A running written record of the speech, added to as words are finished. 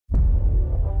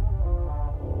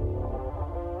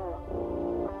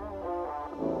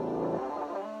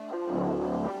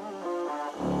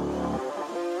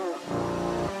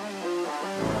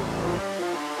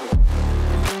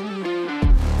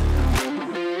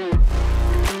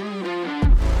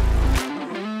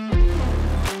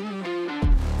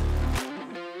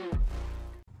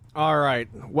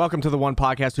right. Welcome to the one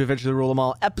podcast to eventually rule them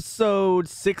all, episode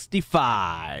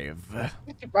 65.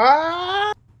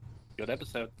 Good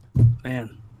episode.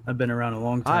 Man, I've been around a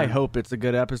long time. I hope it's a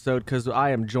good episode because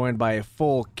I am joined by a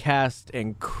full cast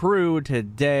and crew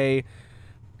today.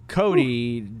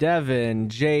 Cody, Devin,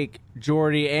 Jake,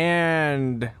 Jordy,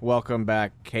 and welcome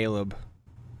back, Caleb.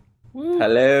 Woo.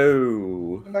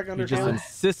 Hello. You just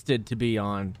insisted to be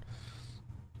on.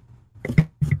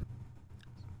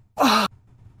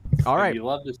 All right. You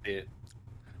love to see it.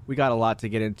 We got a lot to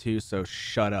get into, so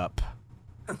shut up.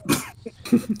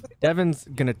 Devin's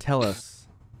going to tell us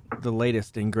the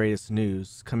latest and greatest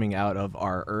news coming out of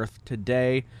our Earth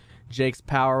today. Jake's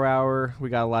Power Hour. We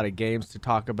got a lot of games to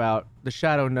talk about. The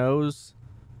Shadow knows.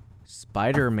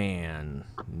 SpiderMan.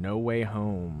 No Way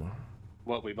Home.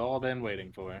 What we've all been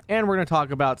waiting for. And we're going to talk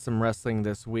about some wrestling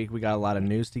this week. We got a lot of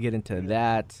news to get into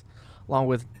that, along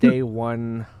with day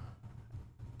one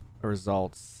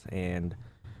results and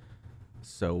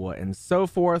so what and so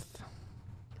forth.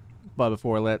 But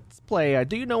before, let's play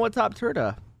Do You Know What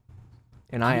TOPTERTA?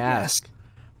 And I ask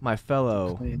my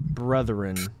fellow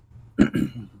brethren,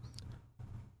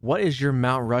 what is your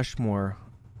Mount Rushmore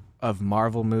of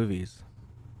Marvel movies?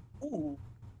 Ooh.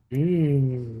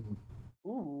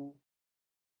 Ooh.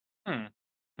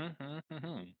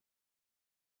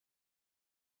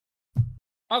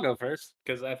 I'll go first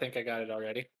because I think I got it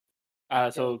already.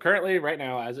 So currently, right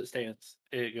now, as it stands,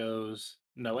 it goes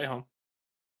No Way Home,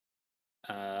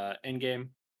 Endgame,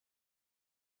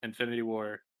 Infinity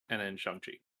War, and then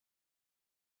Shang-Chi.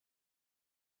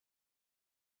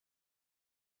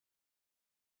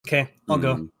 Okay, I'll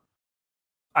go.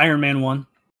 Iron Man 1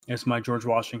 is my George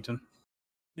Washington.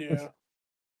 Yeah.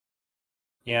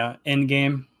 Yeah,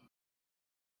 Endgame.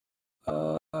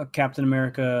 Captain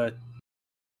America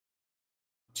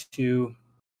 2.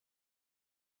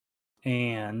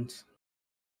 And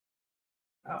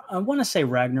I want to say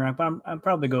Ragnarok, but I'll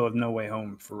probably go with No Way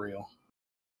Home for real.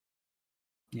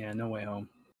 Yeah, No Way Home.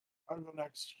 I'll go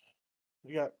next.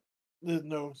 There's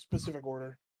no specific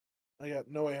order. I got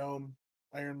No Way Home,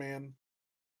 Iron Man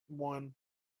 1,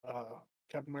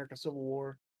 Captain America Civil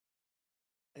War,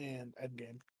 and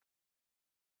Endgame.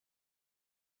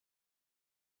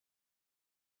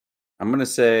 I'm going to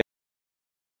say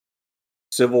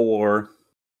Civil War,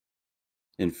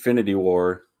 Infinity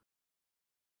War,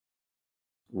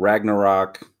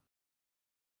 Ragnarok,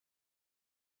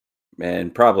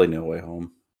 and probably No Way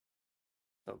Home.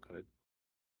 So good.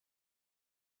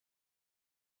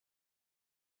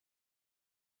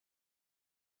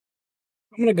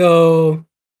 I'm going to go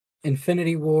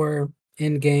Infinity War,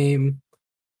 Endgame,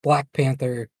 Black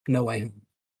Panther, No Way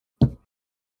Home.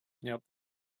 Yep.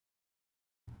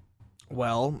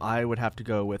 Well, I would have to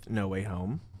go with No Way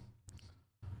Home,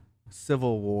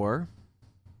 Civil War,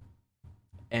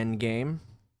 Endgame,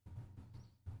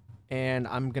 and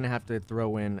I'm going to have to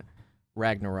throw in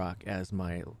Ragnarok as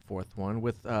my fourth one,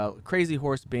 with Crazy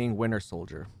Horse being Winter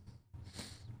Soldier.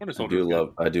 Winter Soldier.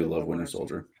 I do love Winter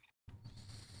Soldier.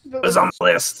 It's on the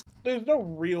list. There's no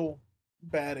real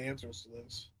bad answers to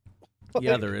this.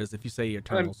 Yeah, there is, if you say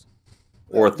Eternals.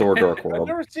 Or Thor Dark I've World.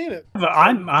 never seen it. But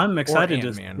I'm excited to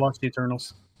Ant-Man. watch the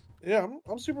Eternals. Yeah,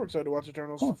 I'm super excited to watch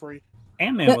Eternals for free.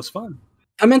 Ant-Man was fun.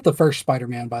 I meant the first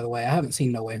Spider-Man, by the way. I haven't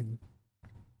seen No Way Home.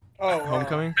 Oh,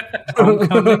 Homecoming?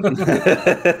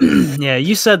 Yeah,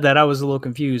 you said that. I was a little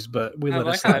confused, but we let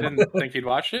us I know. didn't think you'd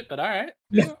watch it, but all right.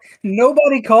 Yeah.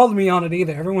 Nobody called me on it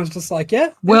either. Everyone's just like, yeah.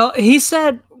 Well, he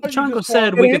said, You Chanko just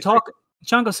said walked we in. could talk.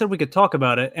 Chanko said we could talk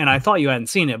about it, and I thought you hadn't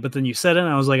seen it, but then you said it, and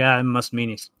I was like, it must mean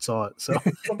he saw it. So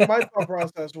So my thought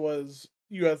process was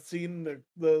you had seen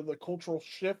the cultural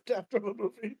shift after the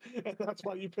movie, and that's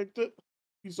why you picked it.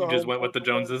 You You just went with the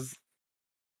Joneses.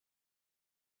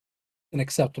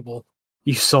 Unacceptable.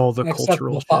 you saw the Unacceptable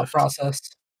cultural thought shift. process.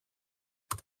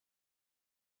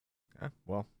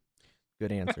 Well,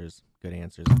 good answers. Good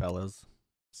answers, fellas.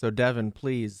 So, Devin,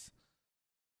 please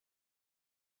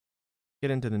get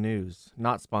into the news.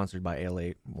 Not sponsored by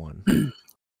Ale81.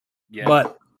 Yeah.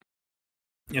 But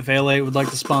if LA would like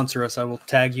to sponsor us, I will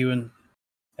tag you in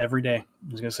every day.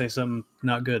 I was gonna say something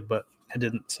not good, but I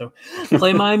didn't. So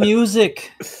play my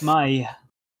music, my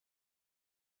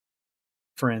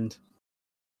friend.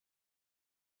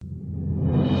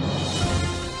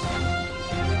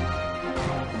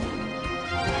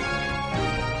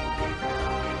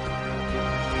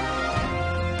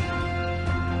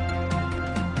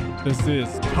 This is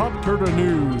TOPTERTA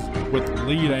News with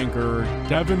lead anchor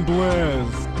Devin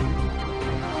Bliss.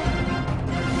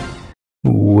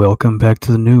 Welcome back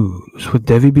to the news with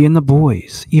Devi B and the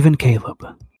boys, even Caleb.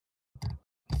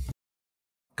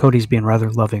 Cody's being rather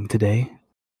loving today.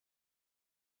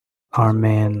 our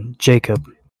man Jacob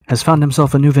has found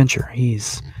himself a new venture.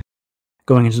 He's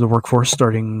going into the workforce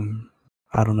starting,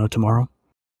 I don't know, tomorrow.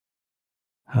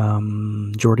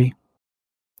 Jordy,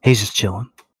 he's just chilling.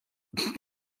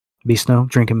 Beast Snow,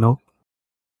 drinking milk.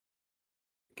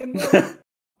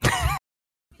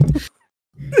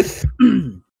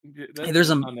 Hey, there's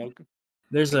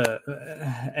a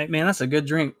hey, man, that's a good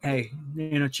drink. Hey,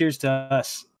 cheers to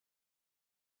us.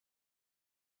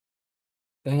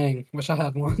 Dang, wish I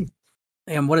had one.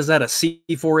 And what is that? A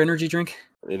C4 energy drink?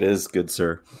 It is good,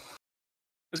 sir.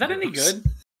 Is that any good?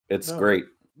 It's No. great.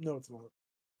 No, it's not.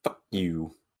 Fuck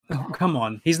you. Oh, come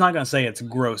on, he's not gonna say it's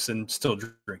gross and still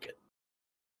drink it.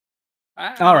 I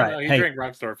All don't right, know. He hey. drank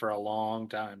Rockstar for a long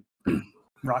time.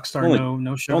 Rockstar, Only-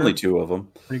 no sugar. Only 2 of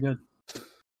them. Pretty good.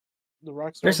 The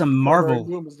Rockstar. There's a Marvel.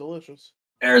 Boom is delicious.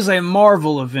 There's a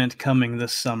Marvel event coming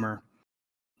this summer.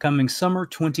 Coming summer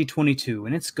 2022,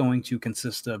 and it's going to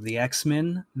consist of the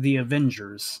X-Men, the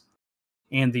Avengers,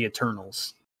 and the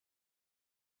Eternals.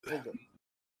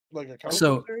 Like a comic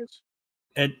So- book series?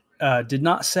 It did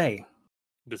not say.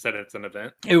 They said it's an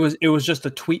event. It was just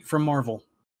a tweet from Marvel.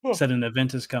 Huh. Said an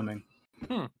event is coming.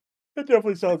 It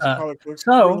definitely sounds Uh, comic book.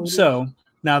 So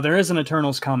now there is an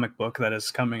Eternals comic book that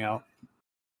is coming out,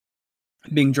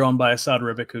 being drawn by Asad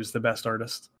Ribic, who's the best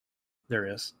artist there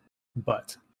is.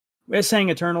 But it's saying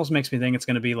Eternals makes me think it's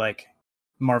going to be like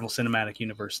Marvel Cinematic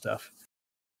Universe stuff.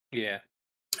 Yeah.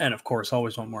 And of course,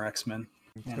 always want more X-Men.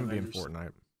 It's gonna be in Avengers.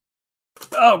 Fortnite.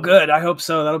 Oh, good. I hope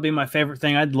so. That'll be my favorite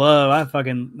thing. I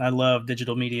love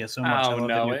digital media so much. I Oh love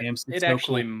no, video games. it It's so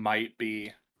actually cool. might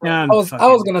be. Yeah, I was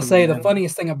gonna say the fucking-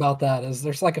 funniest thing about that is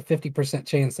there's like a 50%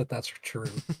 chance that that's true.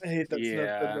 I hate that stuff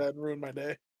Yeah. that ruined my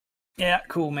day. Yeah,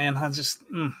 cool, man. I just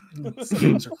these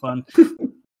games are fun.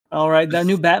 All right, that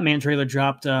new Batman trailer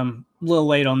dropped. A little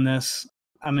late on this.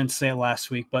 I meant to say it last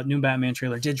week, but new Batman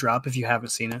trailer did drop. If you haven't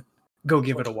seen it, go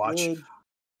give it a watch. Good.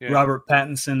 Yeah. Robert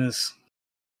Pattinson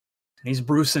he's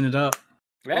bruising it up.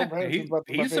 Yeah, Pattinson's about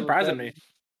my he's favorite surprising me.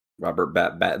 Batman.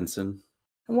 Robert Pattinson.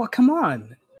 Well, come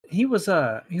on. He was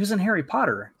in Harry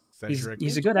Potter. Cedric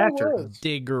He's a That's good what it actor. was.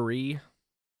 Diggory.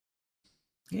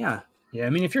 Yeah. I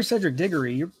mean, if you're Cedric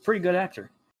Diggory, you're a pretty good actor.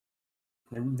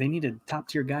 They needed a top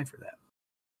tier guy for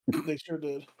that. They sure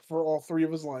did for all 3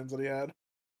 of his lines that he had.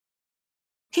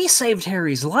 He saved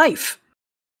Harry's life.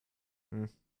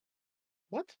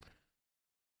 What?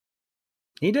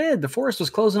 He did. The forest was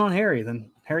closing on Harry.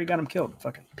 Then Harry got him killed.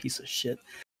 Fucking piece of shit.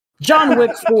 John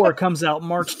Wick 4 comes out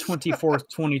March 24th,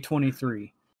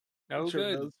 2023. No Sure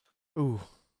good. does. Ooh.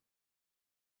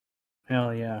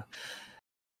 Hell yeah.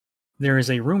 There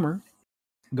is a rumor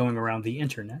going around the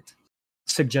internet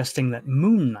suggesting that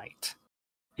Moon Knight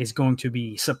is going to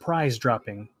be surprise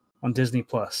dropping on Disney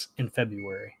Plus in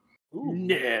February. Ooh.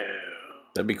 No.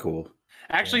 That'd be cool.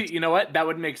 Actually, you know what? That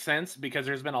would make sense because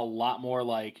there's been a lot more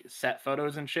like set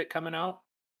photos and shit coming out.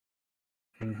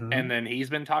 Mhm. And then he's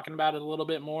been talking about it a little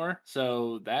bit more.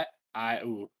 So that I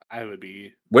would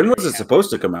be. When was very it happy. supposed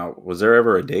to come out? Was there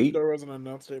ever a date? There wasn't an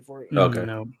announced date for it. Okay.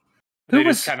 No. They Who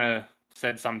just was- kind of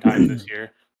said sometime this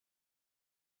year.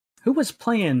 Who was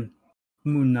playing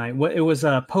Moon Knight? What it was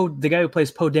the guy who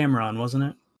plays Poe Dameron, wasn't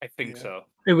it? I think Yeah. so.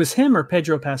 It was him or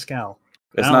Pedro Pascal.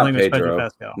 It's I don't not think it was Pedro Pedro.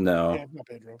 Pascal. No. Yeah, not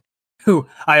Pedro. Who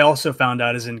I also found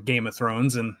out is in Game of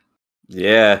Thrones and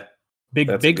Yeah. big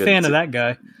That's big good fan of to- that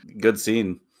guy. Good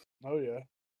scene. Oh yeah.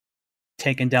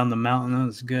 Taking down the mountain. That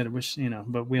was good. I wish,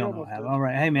 but we all Yeah, know but how. the- All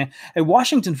right. Hey, man. A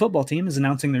Washington football team is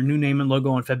announcing their new name and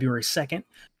logo on February 2nd.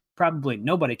 Probably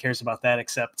nobody cares about that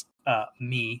except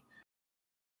me.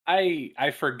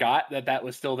 I forgot that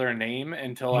was still their name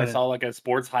until I Yeah. saw like a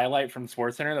sports highlight from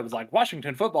SportsCenter that was like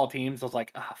Washington football teams. I was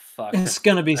like, ah, fuck. It's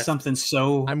going to be That's- something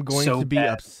so I'm going so to be bad.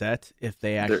 upset if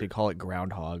they actually call it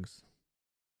groundhogs.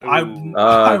 I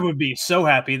Ooh. would be so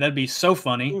happy. That'd be so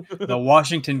funny. The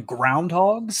Washington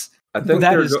Groundhogs. I think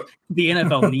That they're is the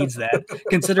NFL needs that,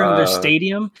 considering their Uh,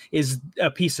 stadium is a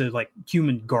piece of like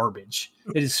human garbage.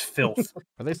 It is filth.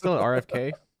 Are they still at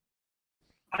RFK?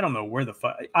 I don't know where the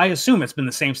fuck. I assume it's been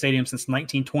the same stadium since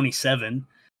 1927.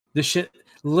 This shit,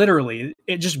 literally,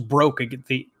 it just broke against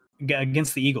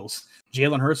the Eagles.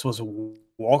 Jalen Hurts was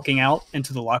walking out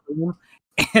into the locker room,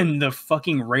 and the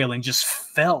fucking railing just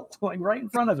fell like right in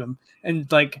front of him, and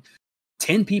like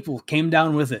 10 people came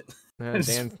down with it.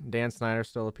 Dan Snyder's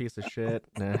still a piece of shit.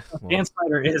 Nah, well, Dan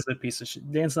Snyder is a piece of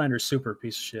shit. Dan Snyder's super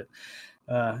piece of shit.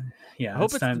 Yeah, I hope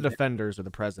it's the time. defenders or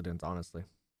the president, honestly.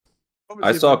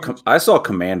 I saw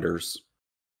Commanders.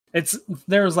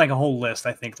 There was like a whole list.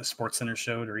 I think the SportsCenter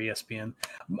showed or ESPN.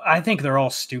 I think they're all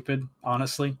stupid,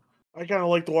 honestly. I kind of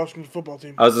like the Washington football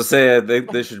team. I was to say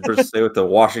they should just stay with the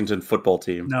Washington football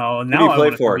team. No, Who now do you I play want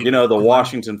it to for? be You know, the Clown-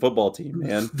 Washington football team,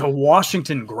 man. The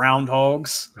Washington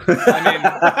Groundhogs.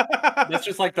 That's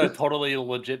just like the totally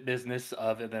legit business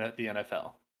of the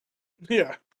NFL.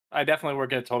 Yeah. I definitely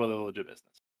work at a totally legit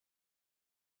business.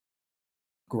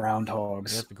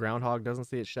 Groundhogs. If the groundhog doesn't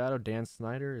see its shadow, Dan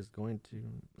Snyder is going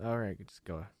to. All right, just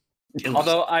go.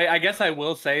 Although I guess I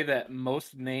will say that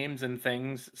most names and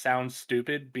things sound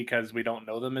stupid because we don't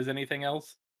know them as anything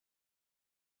else.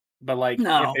 But like,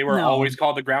 if they were always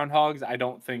called the Groundhogs, I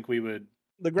don't think we would.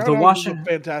 The Groundhogs is a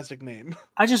fantastic name.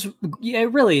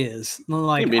 It really is.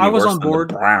 Like, I was on board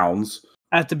Browns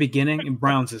at the beginning, and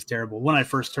Browns is terrible. When I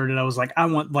first heard it, I was like, I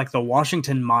want like the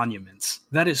Washington Monuments.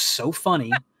 That is so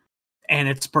funny, and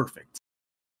it's perfect.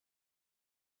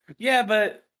 Yeah,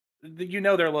 but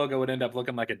their logo would end up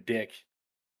looking like a dick.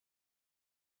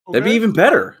 Okay. That'd be even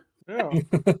better. Yeah.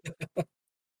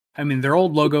 I mean, their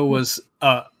old logo was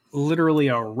literally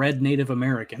a red Native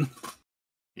American.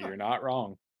 You're not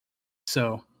wrong.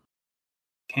 So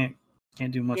can't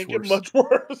do much Can't worse. get much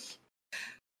worse.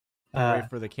 Wait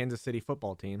for the Kansas City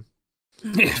football team.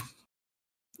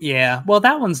 Yeah, well,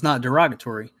 that one's not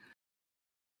derogatory.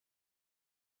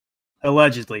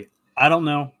 Allegedly, I don't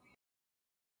know.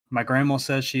 My grandma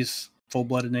says she's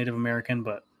full-blooded Native American,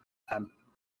 but I don't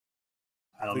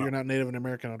know. You're not Native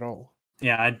American at all.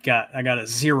 Yeah, I got a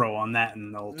 0 on that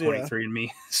in the old 23andMe.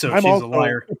 So I'm she's also, a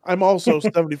liar. I'm also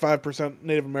 75%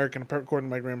 Native American, according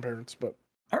to my grandparents. But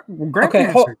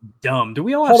Grandparents are dumb. Do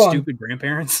we all have stupid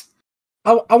grandparents?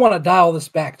 I want to dial this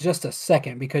back just a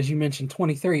second because you mentioned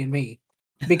 23andMe.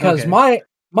 Because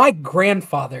my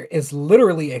grandfather is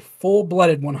literally a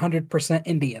full-blooded 100%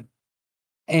 Indian.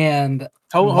 And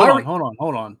hold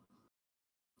on.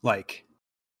 Like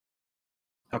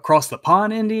across the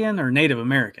pond Indian or Native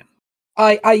American?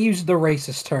 I used the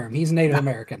racist term. He's Native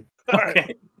American.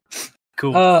 Okay.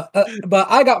 Cool.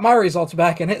 But I got my results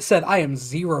back and it said I am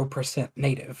 0%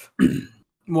 Native.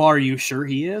 Well, are you sure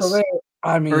he is?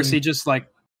 I mean, or is he just like,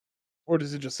 or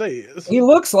does it just say he is? He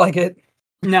looks like it.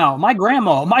 No, my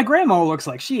grandma looks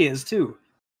like she is too.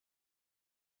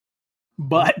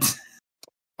 But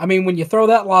I mean, when you throw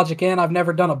that logic in, I've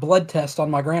never done a blood test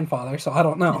on my grandfather, so I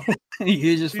don't know.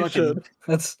 you just You fucking should.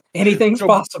 That's anything's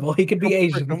possible. He could be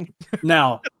Asian.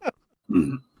 Now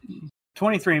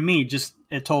 23andMe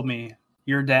it told me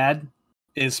your dad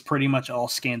is pretty much all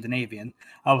Scandinavian.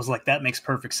 I was like, that makes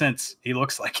perfect sense. He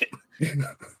looks like it.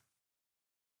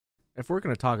 If we're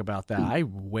going to talk about that, I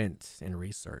went and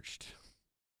researched.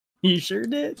 You sure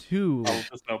did?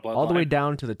 All the way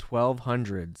down to the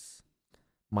 1200s.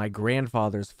 My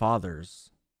grandfather's fathers.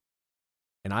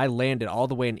 And I landed all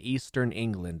the way in Eastern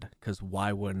England, because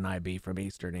why wouldn't I be from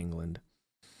Eastern England?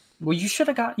 Well, you should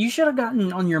have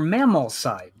gotten on your mammal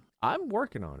side. I'm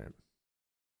working on it.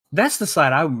 That's the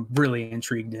side I'm really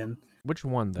intrigued in. Which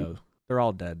one though? They're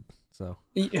all dead. So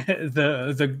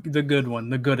the good one,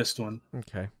 the goodest one.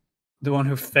 Okay. The one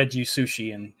who fed you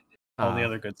sushi and all the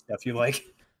other good stuff you like.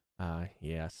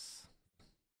 Yes.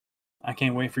 I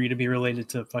can't wait for you to be related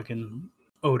to fucking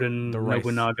Odin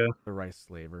Nobunaga. The rice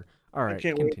slaver. All right. I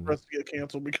can't wait for us to get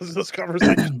canceled because of this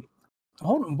conversation.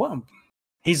 Hold on, what?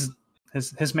 His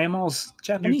mammal's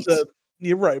Japanese.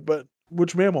 You're right, but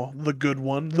which mammal? The good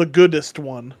one, the goodest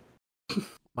one.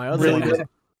 My other one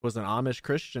was an Amish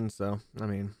Christian, so I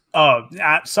mean. Oh,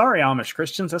 sorry, Amish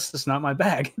Christians. That's just not my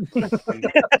bag.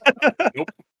 Nope.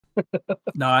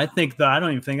 No, I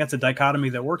don't even think that's a dichotomy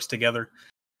that works together.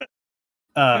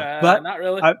 But not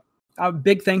really.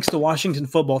 Big thanks to Washington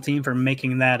football team for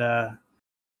making that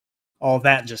all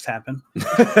that just happen.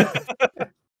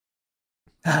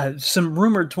 Some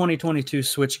rumored 2022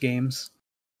 Switch games.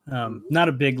 Not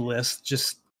a big list,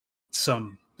 just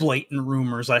some blatant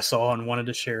rumors I saw and wanted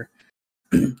to share.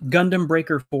 Gundam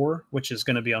Breaker 4, which is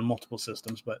going to be on multiple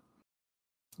systems, but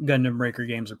Gundam Breaker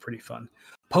games are pretty fun.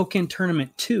 Pokken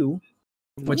Tournament 2,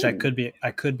 which I could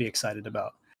be excited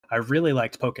about. I really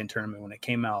liked Pokken Tournament when it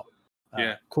came out.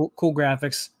 Cool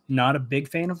graphics. Not a big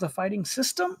fan of the fighting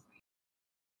system,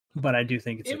 but I do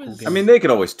think it's a cool game. I mean, they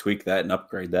could always tweak that and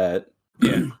upgrade that.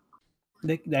 Yeah.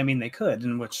 They could,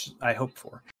 and which I hope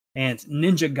for. And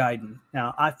Ninja Gaiden.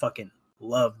 Now, I fucking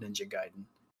love Ninja Gaiden.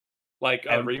 Like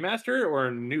a remaster or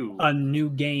a new? A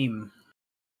new game.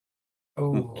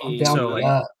 Oh, I'm down for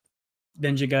that.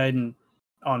 Ninja Gaiden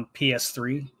on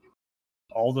PS3.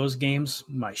 All those games,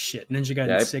 my shit. Ninja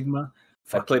Gaiden Sigma.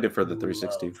 I played it for the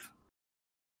 360.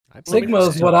 Sigma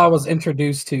is what I was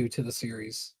introduced to the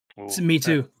series. Me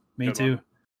too. Me too.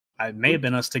 I may have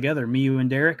been us together. Me, you, and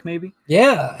Derek, maybe.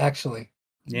 Yeah, actually.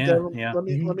 Yeah, Devin, yeah.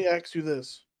 Let me ask you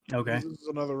this. Okay. This is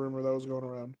another rumor that was going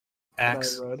around.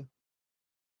 Axe. that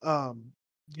I read.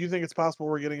 Do you think it's possible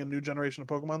we're getting a new generation of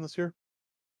Pokemon this year?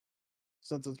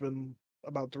 Since it's been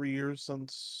about 3 years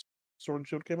since Sword and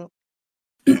Shield came out,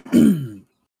 and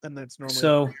that's normally a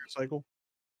 3-year cycle.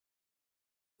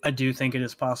 I do think it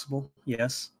is possible.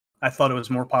 Yes, I thought it was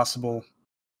more possible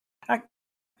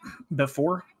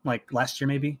before, like last year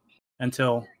maybe,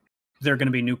 until there are going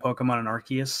to be new Pokemon in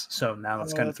Arceus. So now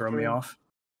that's kind of throwing me off.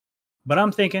 But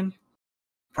I'm thinking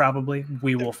probably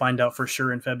we will find out for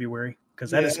sure in February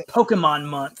because that is Pokemon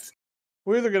month.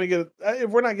 We're either going to get it.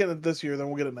 If we're not getting it this year, then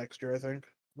we'll get it next year, I think.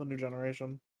 The new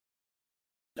generation.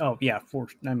 Oh, yeah. Do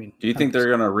you think they're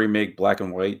going to remake Black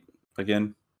and White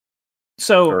again?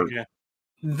 So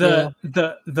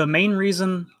the main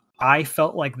reason I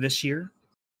felt like this year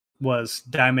was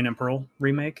Diamond and Pearl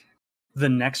remake. The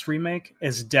next remake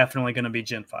is definitely going to be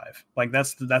Gen 5. Like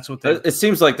that's what they. It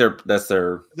seems like that's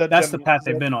the path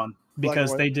they've been on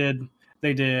because they did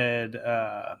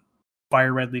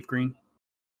Fire Red, Leaf Green,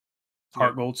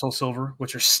 Heart Gold, Soul Silver,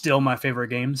 which are still my favorite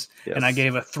games. Yes. And I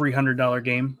gave a $300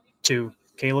 game to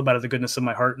Caleb out of the goodness of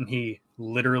my heart, and he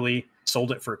literally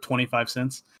sold it for 25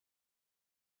 cents.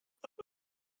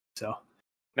 So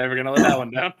never gonna let that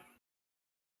one down.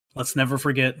 Let's never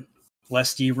forget,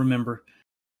 lest ye remember.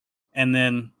 And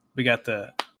then we got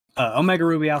the Omega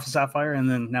Ruby Alpha Sapphire, and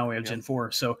then now we have Gen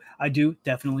 4. So I do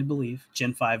definitely believe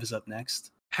Gen 5 is up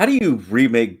next. How do you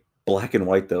remake Black and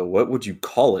White, though? What would you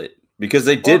call it? Because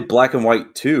they did Black and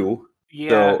White 2. Yeah.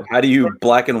 So how do you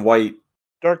Black and White?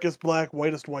 Darkest black,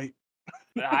 whitest white.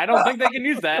 I don't think they can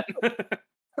use that.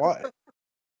 Why?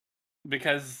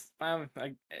 Because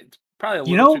it's probably a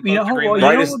little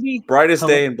too brightest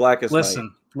day and blackest night.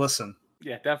 Listen.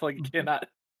 Yeah, definitely cannot.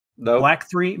 No. Black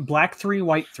 3, white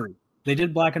 3. They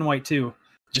did Black and White 2.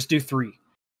 Just do 3.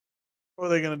 What are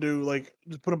they gonna do? Like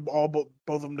just put them all both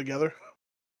of them together?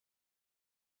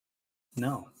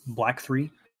 No, Black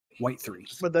 3, White 3.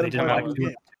 But then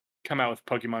come out with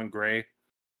Pokemon Gray.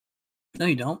 No,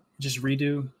 you don't. Just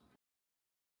redo.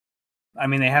 I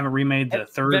mean, they haven't remade the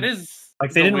third. That is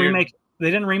like they didn't remake. They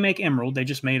didn't remake Emerald. They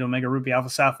just made Omega Ruby Alpha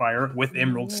Sapphire with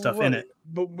Emerald stuff in it.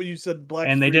 But you said Black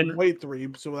and 3, they didn't White 3,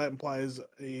 so that implies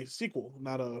a sequel,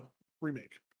 not a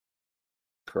remake.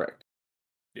 Correct.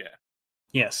 Yeah.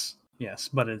 Yes,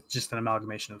 but it's just an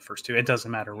amalgamation of the first two. It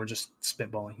doesn't matter. We're just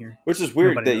spitballing here. Which is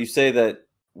weird that you say that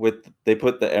they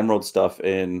put the Emerald stuff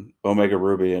in Omega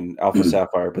Ruby and Alpha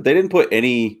Sapphire, but they didn't put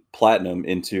any Platinum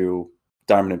into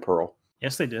Diamond and Pearl.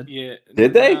 Yes, they did. Yeah.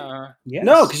 Did they? Yes.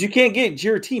 No, because you can't get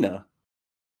Giratina.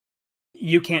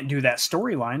 You can't do that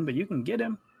storyline, but you can get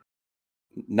him.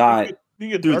 Not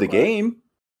through the game.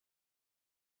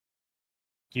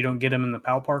 You don't get him in the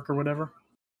PAL Park or whatever?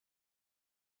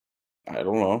 I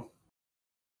don't know.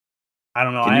 I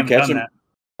haven't done that.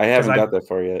 I haven't got that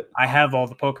far yet. I have all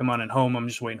the Pokemon at home. I'm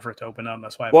just waiting for it to open up.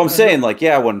 That's why. Well, I'm saying,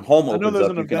 when home opens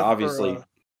up, you can obviously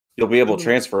you'll be able to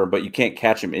transfer them, but you can't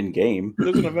catch them in game.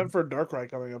 There's an event for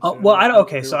Darkrai coming up. Well, I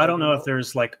don't know if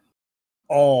there's all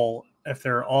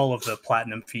of the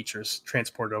Platinum features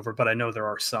transported over, but I know there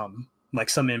are some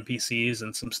NPCs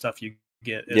and some stuff you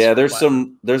get. Yeah, there's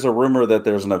a rumor that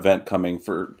there's an event coming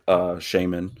for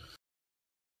Shaman.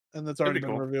 And that's already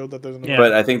been revealed that there's an event.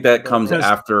 But I think that comes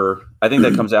after. I think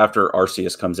that comes after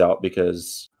Arceus comes out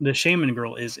because the Shaman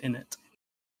girl is in it.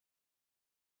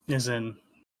 Is in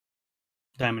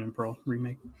Diamond and Pearl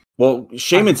remake. Well,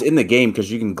 Shaman's in the game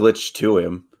because you can glitch to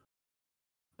him,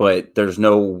 but there's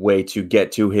no way to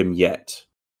get to him yet.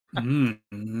 Have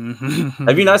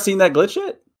you not seen that glitch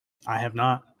yet? I have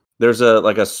not. There's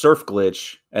a surf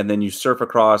glitch, and then you surf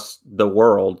across the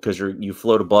world because you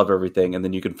float above everything, and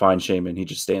then you can find Shaman. He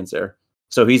just stands there.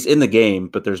 So he's in the game,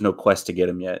 but there's no quest to get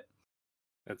him yet.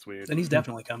 That's weird. And he's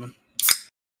definitely coming.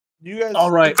 You guys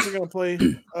all right? You're gonna play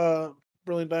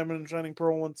Brilliant Diamond and Shining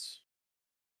Pearl once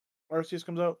Arceus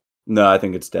comes out? No, I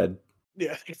think it's dead.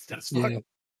 Yeah, I think it's dead as fuck.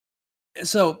 Yeah.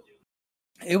 So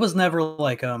it was never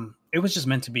it was just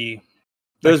meant to be.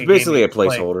 It was basically a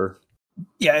placeholder.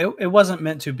 Yeah, it wasn't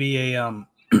meant to be a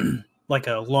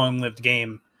a long-lived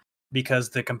game because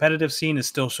the competitive scene is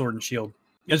still Sword and Shield.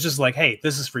 It's just hey,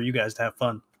 this is for you guys to have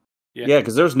fun. Yeah,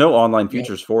 because there's no online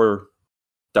features for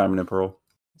Diamond and Pearl.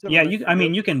 Yeah,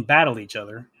 you can battle each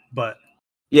other, but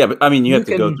yeah, but you have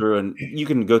to go through and you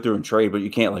can go through and trade, but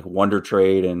you can't wonder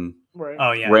trade and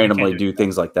randomly do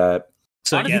things like that.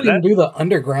 So you can do the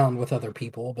underground with other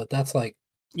people, but that's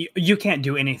you can't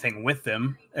do anything with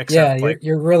them except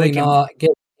you're really not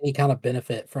getting any kind of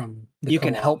benefit from the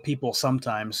can help people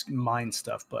sometimes mine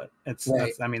stuff, but that's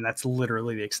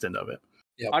literally the extent of it.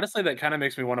 Yep. Honestly, that kind of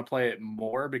makes me want to play it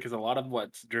more because a lot of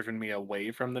what's driven me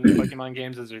away from the new Pokemon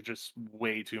games is there's just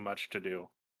way too much to do.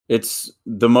 It's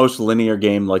the most linear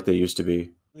game like they used to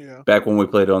be. Yeah. Back when we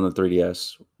played it on the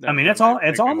 3DS. I mean, it's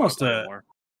almost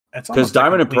because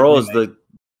Diamond and Pearl is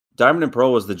Diamond and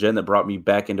Pearl was the gen that brought me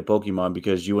back into Pokemon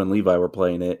because you and Levi were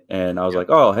playing it, and I was like,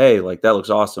 oh hey, like that looks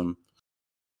awesome.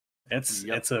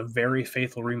 It's a very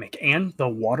faithful remake, and the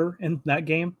water in that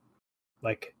game,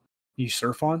 like you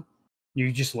surf on,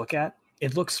 you just look at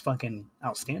it, looks fucking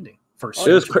outstanding.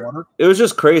 It was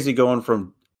just crazy going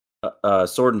from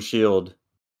Sword and Shield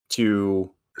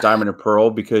to Diamond and Pearl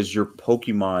because your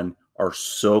Pokemon are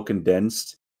so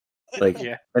condensed. Like,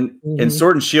 and in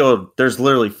Sword and Shield, there's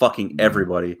literally fucking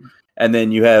everybody, and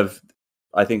then you have,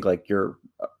 I think, like your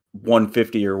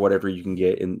 150 or whatever you can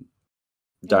get in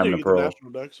Diamond and Pearl.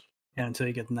 Yeah, until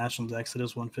you get the national dex, it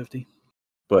is 150.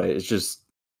 But it's just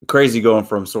crazy going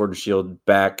from Sword and Shield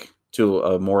back to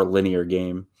a more linear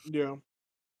game. Yeah.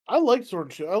 I like Sword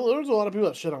and Shield. There's a lot of people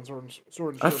that shit on Sword and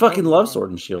Shield. I fucking love Sword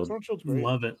and Shield. Sword and Shield's great.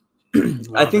 Love it.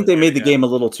 I think they made the game a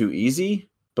little too easy,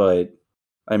 but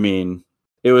I mean,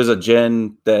 it was a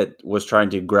gen that was trying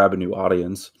to grab a new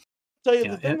audience. I'll tell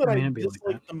you, the thing that I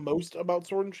dislike the most about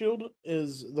Sword and Shield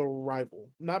is the rival,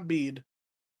 not Bede.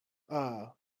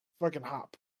 Fucking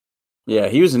Hop. Yeah,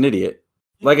 he was an idiot.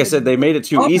 Like I said, they made it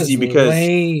too easy because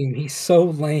lame. He's so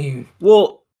lame.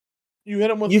 Well, you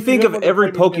hit him with. You think of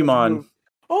every Pokemon.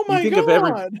 Oh my god!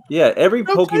 Every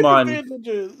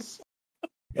Pokemon.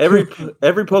 every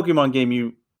Pokemon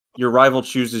game, your rival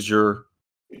chooses your,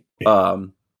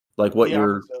 like what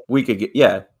you're weak against.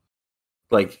 Yeah,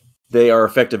 like they are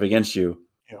effective against you.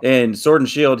 Yeah. In Sword and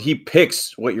Shield, he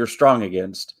picks what you're strong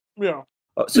against. Yeah.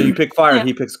 So you pick fire, and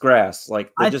he picks grass.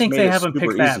 Like I think they haven't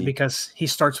picked that because he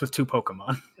starts with 2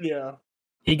 Pokemon. Yeah.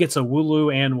 He gets a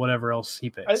Wooloo and whatever else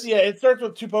he picks. It starts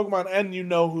with 2 Pokemon, and you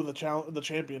know who the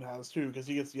champion has too, because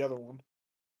he gets the other one.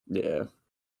 Yeah.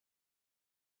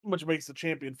 Which makes the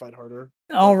champion fight harder.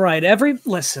 All right,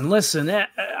 listen.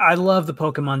 I love the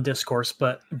Pokemon discourse,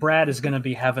 but Brad is going to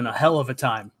be having a hell of a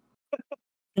time.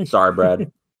 Sorry,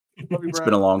 Brad. It's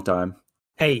been a long time.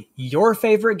 Hey, your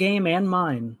favorite game and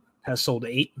mine has sold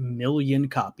 8 million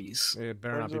copies. It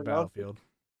better not be Battlefield.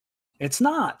 It's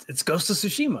not. It's Ghost of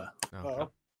Tsushima. Oh.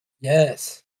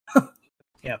 Yes.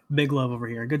 Yeah, big love over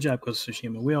here. Good job, Ghost of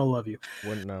Tsushima. We all love you.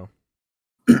 Wouldn't know.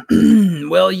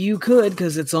 Well, you could,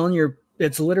 because it's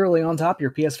literally on top of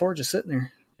your PS4, just sitting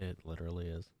there. It literally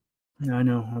is. I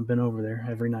know. I've been over there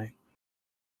every night.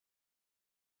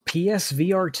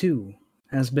 PSVR 2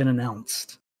 has been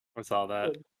announced. I saw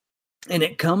that. And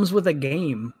it comes with a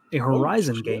game, a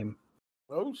Horizon game,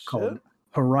 called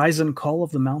Horizon Call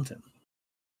of the Mountain.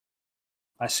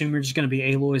 I assume you're just going to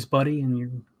be Aloy's buddy and you're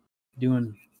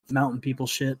doing mountain people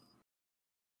shit.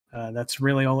 That's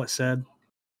really all it said.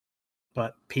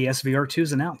 But PSVR 2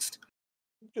 is announced.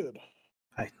 Good.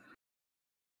 I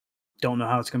don't know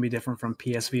how it's going to be different from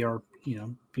PSVR,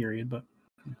 period, but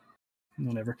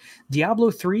whatever. Diablo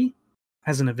 3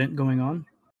 has an event going on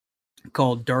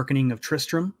called Darkening of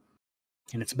Tristram.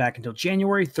 And it's back until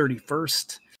January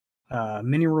 31st.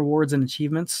 Many rewards and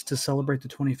achievements to celebrate the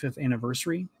 25th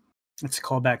anniversary. It's a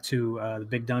callback to the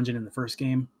big dungeon in the first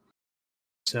game.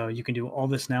 So you can do all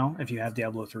this now if you have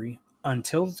Diablo 3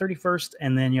 until the 31st,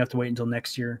 and then you have to wait until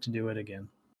next year to do it again.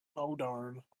 Oh,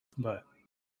 darn. But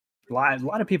a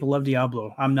lot of people love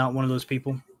Diablo. I'm not one of those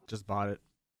people. Just bought it.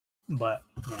 But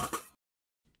yeah.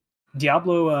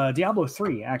 Diablo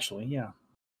 3, actually, yeah.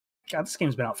 God, this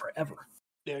game's been out forever.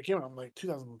 Yeah, it came out in like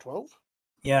 2012.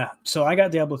 Yeah, so I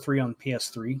got Diablo 3 on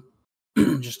PS3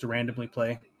 just to randomly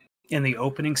play. And the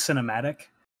opening cinematic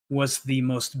was the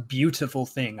most beautiful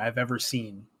thing I've ever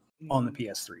seen on the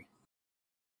PS3.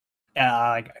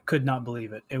 I could not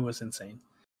believe it. It was insane.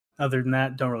 Other than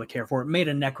that, don't really care for it. Made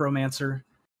a necromancer.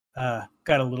 Got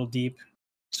a little deep.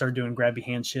 Started doing grabby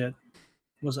hand shit.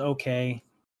 Was okay.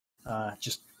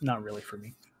 Just not really for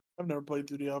me. I've never played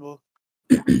through Diablo.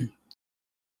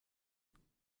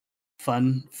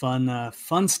 Fun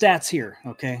stats here.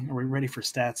 Okay, are we ready for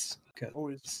stats? Good.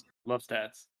 Always love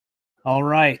stats. All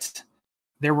right.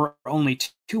 There were only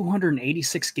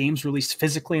 286 games released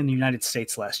physically in the United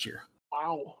States last year.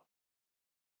 Wow.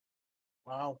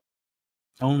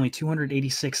 Only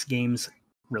 286 games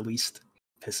released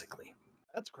physically.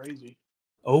 That's crazy.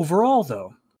 Overall,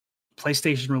 though,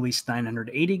 PlayStation released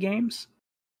 980 games,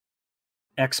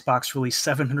 Xbox released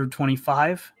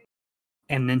 725,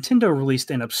 and Nintendo released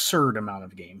an absurd amount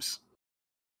of games.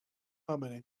 How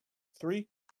many? 3?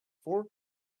 4?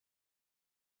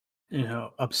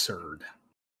 Absurd.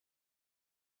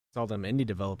 It's all them indie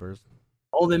developers.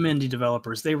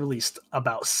 They released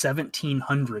about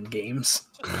 1,700 games.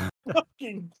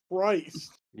 Fucking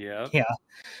Christ. Yeah.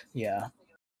 Yeah.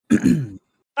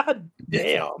 God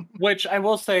Damn. Which I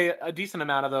will say, a decent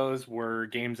amount of those were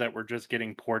games that were just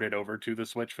getting ported over to the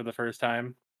Switch for the first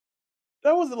time.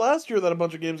 That wasn't last year that a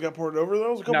bunch of games got ported over. That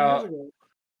was a couple years ago.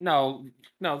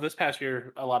 No, this past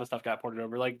year, a lot of stuff got ported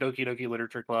over, like Doki Doki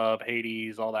Literature Club,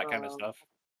 Hades, all that kind of stuff.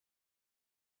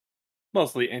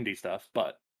 Mostly indie stuff,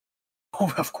 but...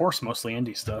 Oh, of course, mostly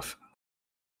indie stuff.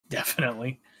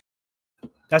 Definitely.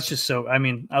 That's just so... I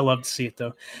mean, I love to see it,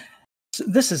 though. So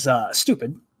this is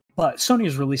stupid, but Sony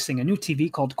is releasing a new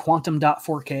TV called Quantum Dot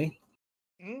 4K.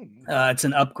 It's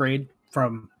an upgrade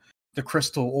from the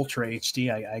Crystal Ultra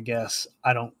HD, I guess.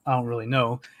 I don't really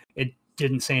know. It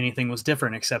didn't say anything was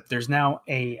different, except there's now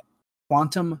a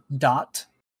quantum dot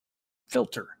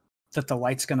filter that the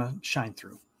light's going to shine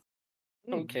through.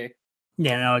 Okay.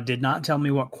 Yeah, no, it did not tell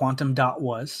me what quantum dot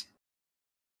was.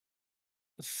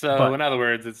 So, in other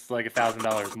words, it's like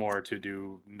 $1,000 more to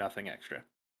do nothing extra.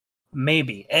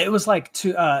 Maybe. It was like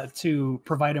to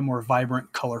provide a more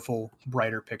vibrant, colorful,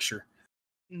 brighter picture.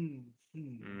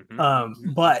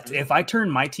 But if I turn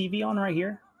my TV on right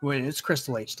here, it's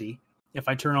Crystal HD. If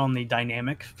I turn on the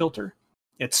dynamic filter,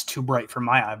 it's too bright for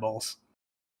my eyeballs.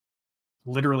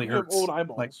 Literally You have hurts. old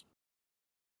eyeballs. Like,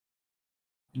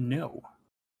 no,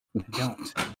 I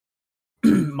don't.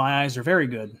 My eyes are very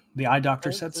good. The eye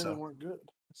doctor said They so. weren't good.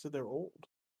 I said they're old.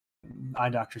 Eye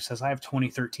doctor says I have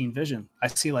 2013 vision. I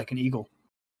see like an eagle.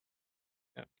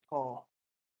 Oh.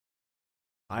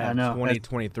 I have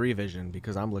 2023 vision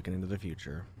because I'm looking into the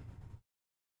future.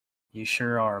 You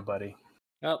sure are, buddy.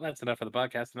 Well, that's enough for the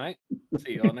podcast tonight.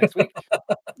 See you all next week.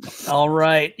 All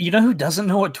right. You know who doesn't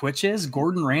know what Twitch is?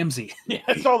 Gordon Ramsay. Yeah,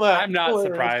 I saw that. I'm not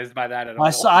surprised by that at all.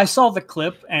 I saw the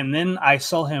clip, and then I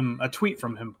saw a tweet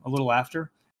from him a little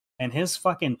after, and his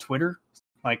fucking Twitter,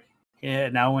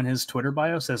 now in his Twitter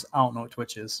bio says, I don't know what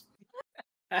Twitch is.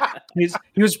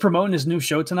 He was promoting his new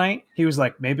show tonight. He was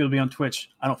like, maybe it'll be on Twitch.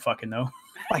 I don't fucking know.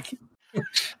 It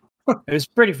was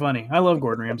pretty funny. I love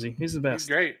Gordon Ramsay. He's the best.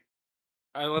 He's great.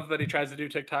 I love that he tries to do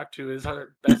TikTok to his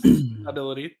best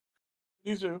ability.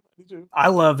 Me too. I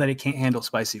love that he can't handle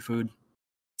spicy food.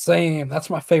 Same. That's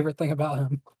my favorite thing about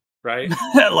him. Right?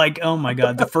 Oh my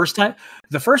god. The first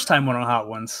time one on Hot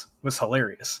Ones was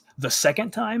hilarious. The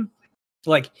second time,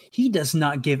 he does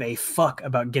not give a fuck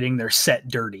about getting their set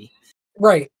dirty.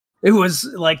 Right. It was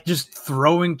just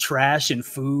throwing trash and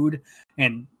food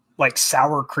and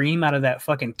sour cream out of that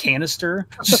fucking canister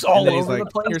just all over the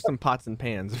place. Here's some pots and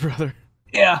pans, brother.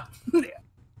 Yeah.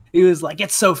 He was like,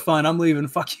 it's so fun. I'm leaving.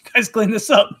 Fuck you guys, clean this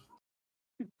up.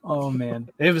 Oh man.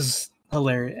 It was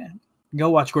hilarious. Go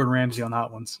watch Gordon Ramsay on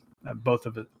Hot Ones. Both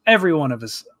of it. Every one of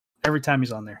his. Every time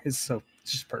he's on there. It's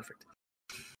just perfect.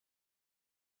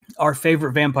 Our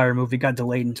favorite vampire movie got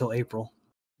delayed until April.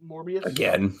 Morbius?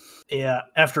 Again. Yeah,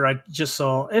 after I just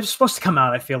saw it was supposed to come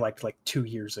out, I feel like 2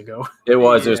 years ago. It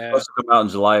was. It was supposed to come out in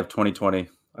July of 2020.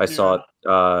 I saw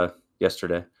it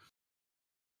yesterday.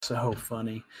 So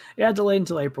funny. Yeah, delayed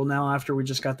until April now after we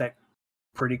just got that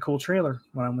pretty cool trailer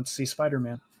when I went to see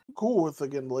SpiderMan. Cool with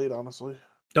it getting delayed, honestly.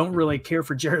 Don't really care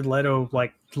for Jared Leto,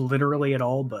 literally at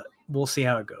all, but we'll see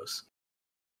how it goes.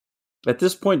 At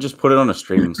this point, just put it on a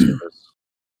streaming service.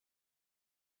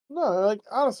 No,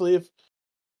 honestly, if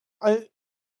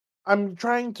I'm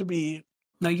trying to be...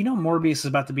 No, Morbius is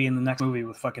about to be in the next movie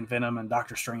with fucking Venom and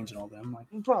Doctor Strange and all them.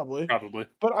 Probably.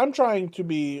 But I'm trying to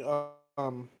be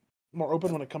more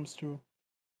open when it comes to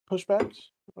pushbacks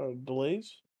or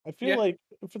delays. I feel like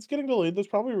if it's getting delayed, there's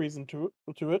probably a reason to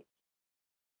it.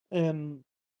 And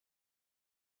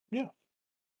yeah,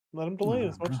 let them delay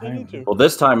as much as they need to. Well,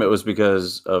 this time it was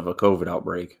because of a COVID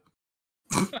outbreak.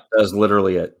 That's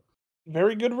literally it.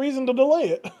 Very good reason to delay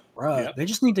it. Right. They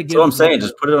just need to get. That's what I'm saying.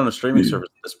 Just put it on a streaming service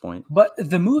at this point. But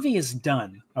the movie is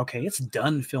done. Okay, it's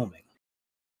done filming.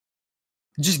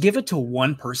 Just give it to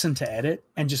one person to edit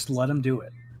and just let them do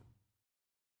it.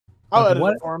 I'll edit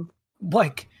it for him.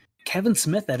 Kevin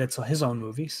Smith edits his own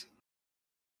movies.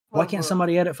 Why can't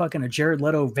somebody edit fucking a Jared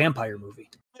Leto vampire movie?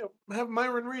 Yeah, have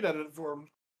Myron Reed edit it for him.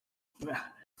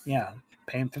 Yeah,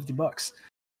 pay him $50.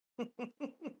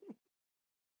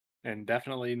 And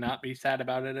definitely not be sad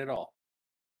about it at all.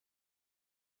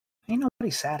 Ain't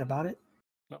nobody sad about it.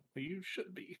 No, you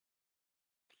should be.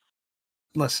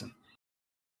 Listen.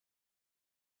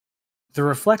 The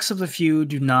reflex of the few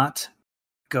do not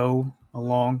go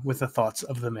along with the thoughts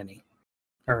of the many.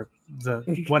 Or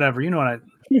the whatever. You know what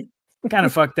I kind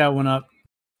of fucked that one up.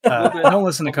 Don't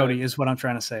listen to Cody is what I'm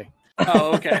trying to say.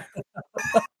 Oh, okay.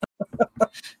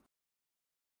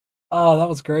 Oh, that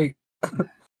was great.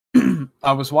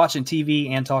 I was watching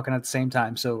TV and talking at the same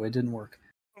time, so it didn't work.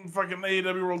 Fucking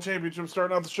AEW World Championship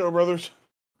starting out the show, brothers.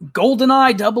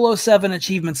 GoldenEye 007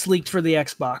 achievements leaked for the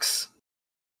Xbox.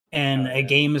 and a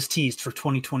game is teased for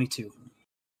 2022.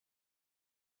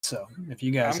 So if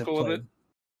you guys have cool played,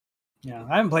 yeah,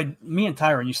 I haven't played. Me and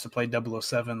Tyron used to play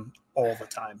 007 all the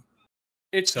time.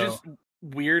 It's just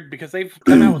weird because they've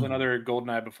come out with another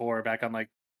GoldenEye before, back on like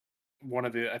one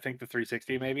of the, I think the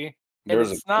 360 maybe. And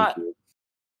it's not.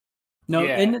 No,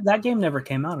 and that game never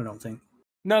came out. I don't think.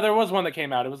 No, there was one that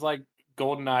came out. It was like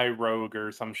GoldenEye Rogue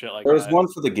or some shit like that. There was one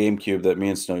for the GameCube that me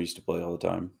and Snow used to play all the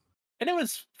time. And it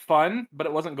was fun, but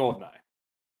it wasn't GoldenEye.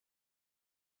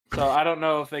 So I don't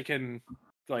know if they can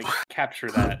like capture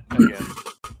that again.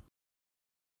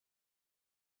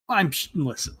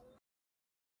 Listen.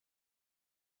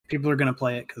 People are gonna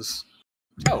play it because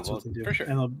that's what they do. For sure.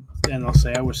 And they'll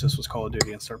say, "I wish this was Call of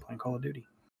Duty," and start playing Call of Duty.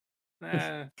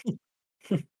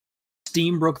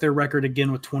 Steam broke their record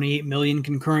again with 28 million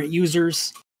concurrent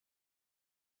users.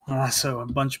 So a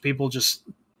bunch of people just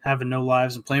having no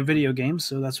lives and playing video games.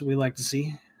 So that's what we like to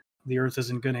see. The Earth is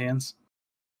in good hands.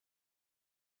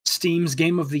 Steam's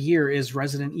game of the year is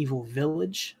Resident Evil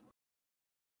Village.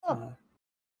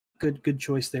 Good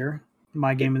choice there.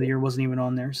 My game of the year wasn't even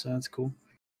on there, so that's cool.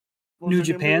 New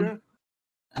Japan.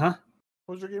 Huh?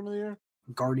 What was your game of the year?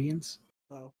 Guardians.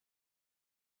 Oh.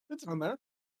 It's on there.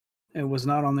 It was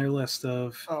not on their list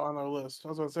of... Oh, on their list. I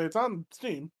was going to say, it's on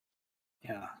Steam.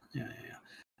 Yeah.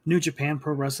 New Japan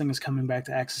Pro Wrestling is coming back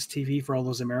to Access TV for all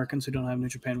those Americans who don't have New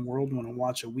Japan World and want to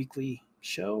watch a weekly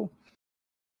show.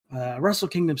 Wrestle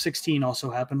Kingdom 16 also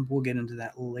happened. We'll get into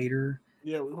that later.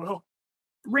 Yeah, we will.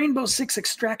 Rainbow Six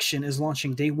Extraction is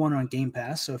launching day 1 on Game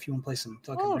Pass, so if you want to play some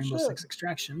fucking Rainbow Six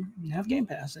Extraction, you have Game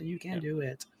Pass, and you can do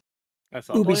it. That's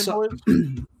all.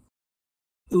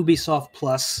 Ubisoft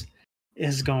Plus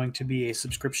is going to be a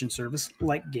subscription service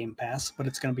like Game Pass, but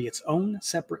it's going to be its own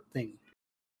separate thing.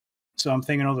 So I'm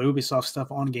thinking all the Ubisoft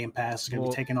stuff on Game Pass is going to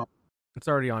be taken off. It's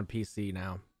already on PC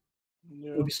now.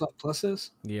 Yeah. Ubisoft Plus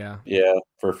is? Yeah. Yeah,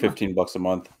 for $15 a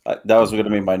month. That was going to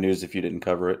be my news if you didn't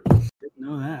cover it. Didn't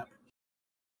know that.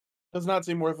 Does not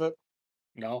seem worth it.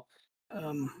 No.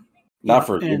 Not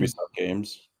for Ubisoft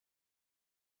games.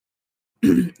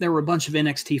 There were a bunch of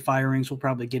NXT firings we'll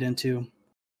probably get into.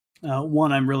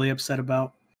 One I'm really upset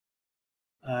about.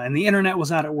 And the internet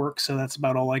was out at work, so that's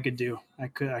about all I could do. I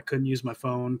couldn't use my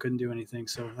phone, couldn't do anything,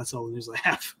 so that's all the news I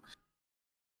have.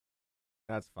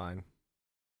 That's fine.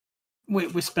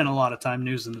 We spent a lot of time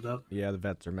newsing it up. Yeah, the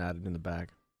vets are mad in the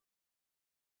back.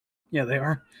 Yeah, they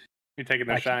are. You're taking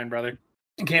their shine, brother.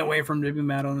 I can't wait for them to be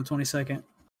mad on the 22nd.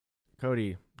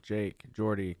 Cody, Jake,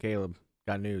 Jordy, Caleb,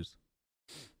 got news.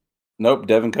 Nope,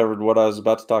 Devin covered what I was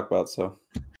about to talk about, so.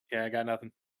 Yeah, I got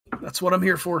nothing. That's what I'm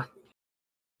here for.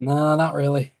 No, not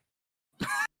really.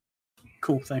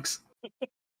 Cool, thanks.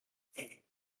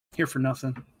 Here for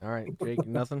nothing. All right, Jake,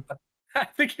 nothing? I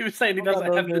think he was saying he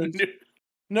doesn't have the news.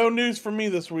 No news for me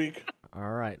this week.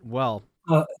 All right, well.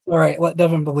 All right, let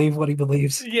Devin believe what he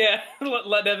believes. Yeah,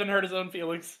 let Devin hurt his own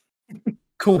feelings.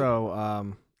 Cool.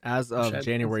 So, as of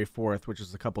January 4th, which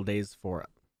is a couple days or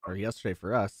yesterday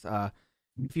for us,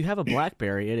 if you have a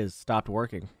BlackBerry, it has stopped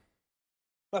working.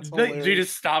 Did you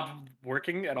just stop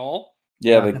working at all?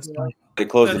 Yeah, they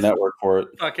closed the network for it.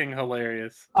 Fucking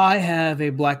hilarious. I have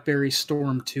a BlackBerry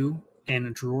Storm 2 and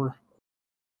a drawer.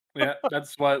 Yeah,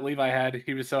 that's what Levi had.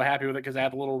 He was so happy with it because I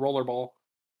had a little rollerball.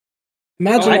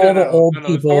 Imagine all the old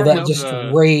people that just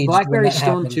raged. BlackBerry when that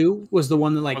Storm happened. 2 was the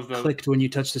one that clicked when you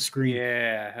touched the screen.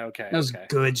 Yeah, okay. That was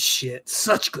good shit.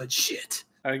 Such good shit.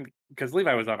 I think because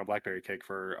Levi was on a BlackBerry kick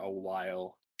for a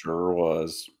while. Sure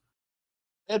was.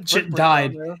 Shit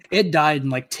died. It died in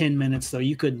like 10 minutes, though.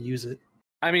 You couldn't use it.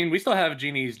 I mean, we still have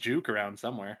Jeannie's Juke around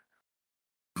somewhere.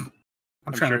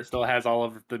 I'm sure it still has all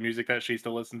of the music that she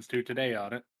still listens to today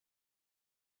on it.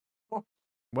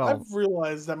 Well, I've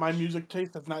realized that my music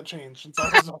taste has not changed since I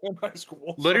was in high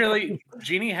school. Literally,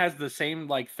 Jeannie has the same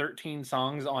 13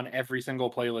 songs on every single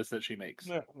playlist that she makes.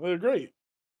 Yeah, they're great.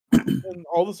 And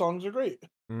all the songs are great.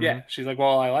 Mm-hmm. Yeah, she's like,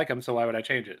 well, I like them, so why would I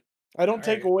change it? I don't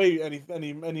take away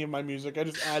any of my music. I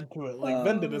just add to it. Like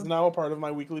Vended is now a part of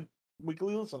my weekly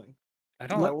listening.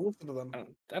 I will listen to them.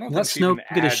 I don't Let Snow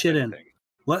get his shit in.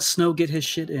 Let Snow get his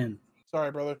shit in.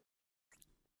 Sorry, brother.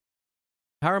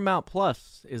 Paramount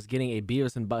Plus is getting a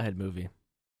Beavis and Butthead movie.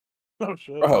 Oh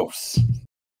shit! Gross.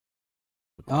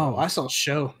 Oh, I saw a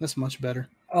show. That's much better.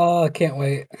 Oh, I can't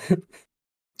wait.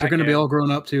 They're going to be all grown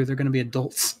up too. They're going to be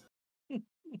adults.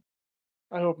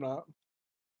 I hope not.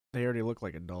 They already look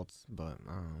like adults, but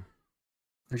I don't know.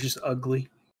 They're just ugly.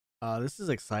 This is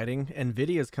exciting.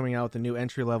 NVIDIA is coming out with a new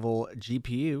entry-level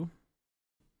GPU.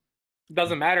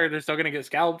 Doesn't matter. They're still going to get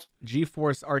scalped.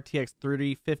 GeForce RTX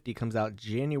 3050 comes out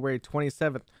January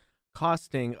 27th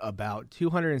costing about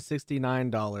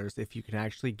 $269 if you can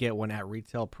actually get one at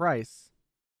retail price.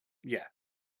 Yeah.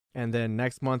 And then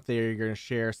next month they're going to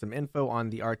share some info on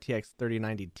the RTX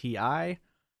 3090 Ti.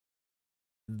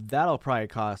 That'll probably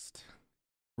cost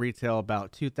retail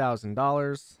about $2,000.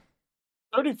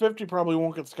 3050 probably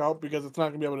won't get scalped because it's not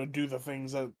going to be able to do the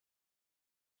things that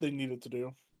they need it to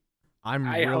do.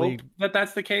 I hope that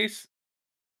that's the case.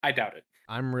 I doubt it.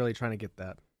 I'm really trying to get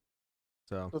that.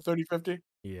 So the 3050.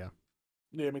 Yeah.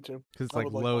 Yeah, me too. Because it's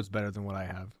like loads better than what I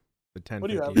have. The 1050 What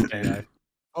do you have? Ti.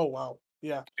 Oh wow.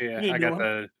 Yeah. Yeah, I got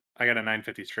a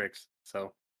 950 Strix.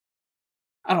 So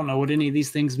I don't know what any of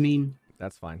these things mean.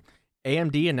 That's fine.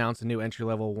 AMD announced a new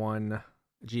entry-level 1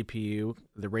 GPU,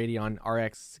 the Radeon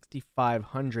RX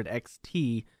 6500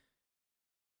 XT,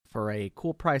 for a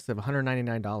cool price of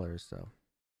 $199. So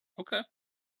okay,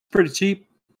 pretty cheap.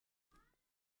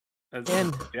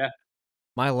 And yeah,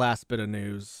 my last bit of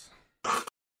news.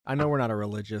 I know we're not a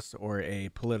religious or a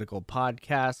political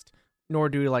podcast, nor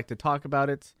do we like to talk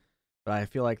about it, but I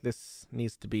feel like this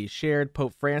needs to be shared.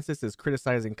 Pope Francis is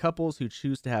criticizing couples who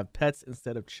choose to have pets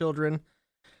instead of children.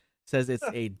 Says it's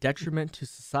a detriment to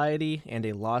society and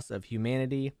a loss of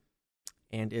humanity,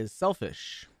 and is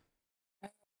selfish.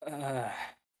 As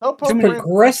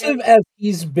progressive as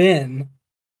he's been,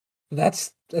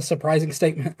 that's a surprising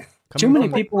statement. Too many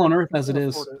people on Earth as it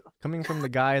is. Coming from the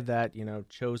guy that,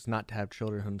 chose not to have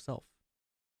children himself.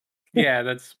 Yeah,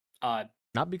 that's odd.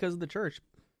 Not because of the church.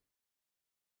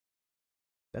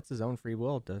 That's his own free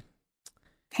will.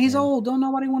 He's old. Don't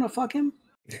nobody want to fuck him?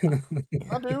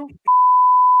 I do.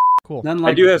 Cool.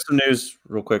 I do have some news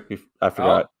real quick. I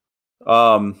forgot.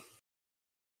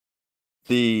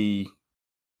 The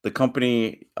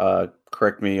company,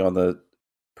 correct me on the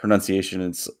pronunciation,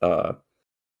 it's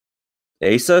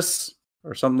Asus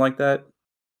or something like that.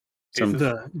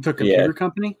 The computer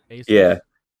company? Asus.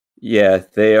 Yeah.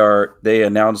 They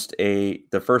announced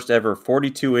the first ever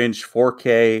 42-inch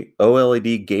 4K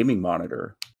OLED gaming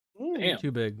monitor. Damn.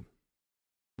 Too big.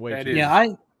 Way too big. Yeah,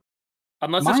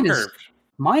 unless it's curved.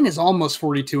 Mine is almost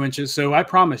 42 inches, so I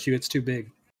promise you it's too big.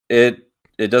 It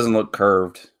doesn't look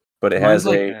curved, but it has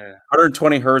a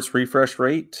 120 hertz refresh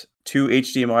rate, 2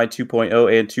 HDMI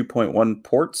 2.0 and 2.1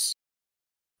 ports,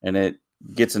 and it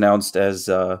gets announced as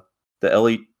the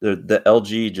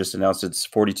LG just announced its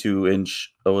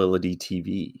 42-inch OLED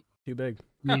TV. Too big.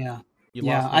 Yeah. You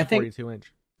lost my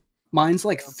 42-inch. Mine's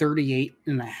like 38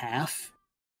 and a half,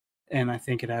 and I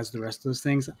think it has the rest of those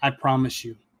things. I promise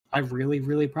you. I really,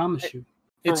 really promise you.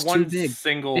 It's For one too big.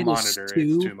 single monitor, it's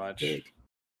too much.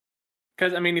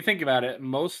 Because, you think about it,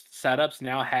 most setups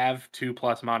now have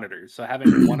 2+ monitors. So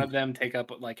having one of them take up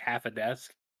like half a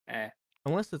desk,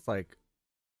 Unless it's like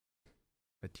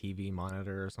a TV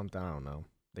monitor or something, I don't know,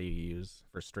 that you use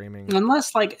for streaming.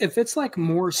 Unless, if it's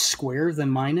more square than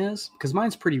mine is, because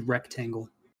mine's pretty rectangle,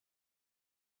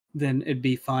 then it'd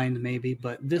be fine maybe.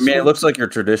 But this it looks like your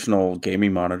traditional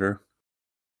gaming monitor.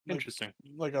 Interesting.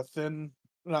 Like a thin,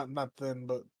 not thin,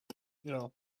 but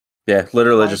Yeah,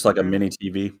 literally just like a mini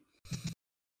TV.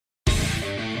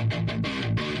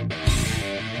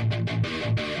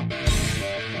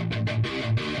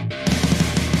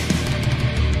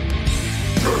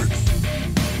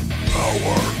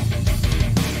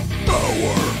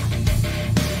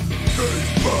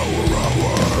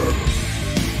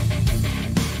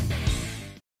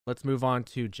 Let's move on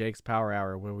to Jake's Power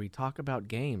Hour, where we talk about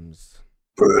games.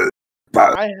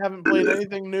 I haven't played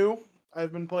anything new.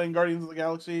 I've been playing Guardians of the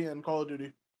Galaxy and Call of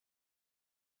Duty.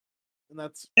 And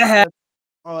that's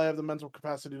all I have the mental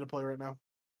capacity to play right now.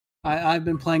 I've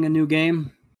been playing a new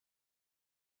game.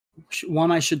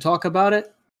 One, I should talk about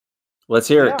it. Let's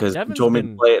hear it, because you told me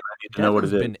to play it. I need to know what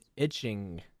it is. Been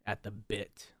itching at the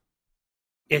bit.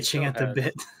 Itching at the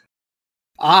bit.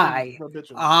 I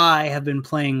have been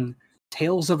playing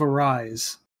Tales of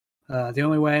Arise. The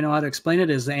only way I know how to explain it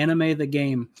is the anime, the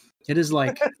game. It is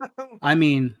like,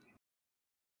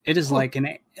 it is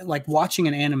like watching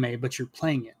an anime, but you're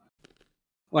playing it.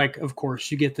 Like, of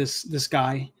course, you get this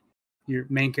guy. Your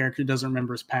main character doesn't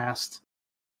remember his past.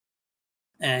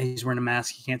 And he's wearing a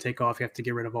mask he can't take off. You have to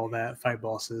get rid of all that, fight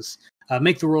bosses,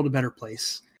 make the world a better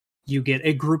place. You get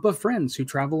a group of friends who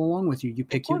travel along with you. You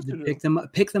pick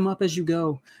them up as you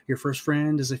go. Your first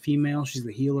friend is a female. She's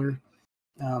the healer.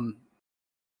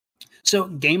 So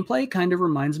gameplay kind of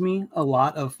reminds me a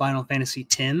lot of Final Fantasy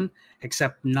X,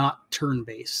 except not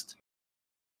turn-based.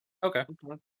 Okay.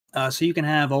 So you can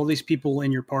have all these people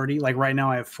in your party. Like right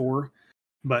now I have 4,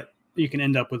 but you can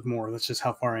end up with more. That's just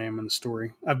how far I am in the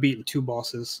story. I've beaten 2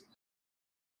 bosses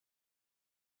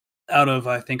out of,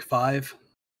 I think, 5.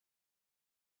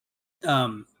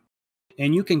 And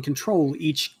you can control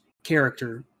each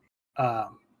character,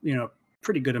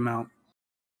 pretty good amount.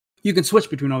 You can switch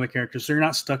between all the characters, so you're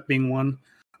not stuck being one.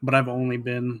 But I've only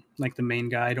been like the main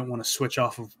guy. I don't want to switch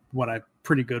off of what I'm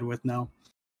pretty good with now.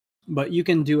 But you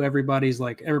can do everybody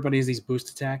has these boost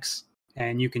attacks,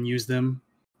 and you can use them.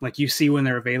 Like you see when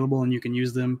they're available, and you can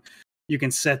use them. You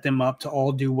can set them up to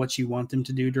all do what you want them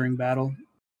to do during battle.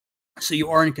 So you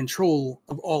are in control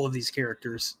of all of these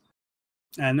characters.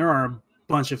 And there are a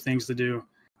bunch of things to do.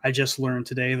 I just learned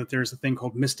today that there's a thing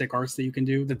called Mystic Arts that you can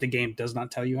do that the game does not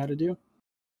tell you how to do.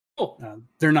 Oh.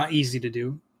 They're not easy to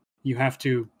do. You have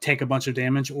to take a bunch of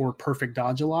damage or perfect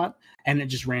dodge a lot, and it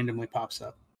just randomly pops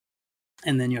up.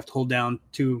 And then you have to hold down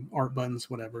 2 art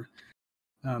buttons, whatever.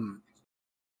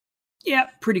 Yeah,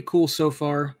 pretty cool so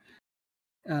far.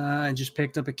 I just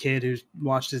picked up a kid who's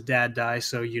watched his dad die,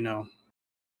 so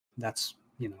that's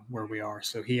where we are.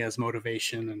 So he has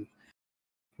motivation, and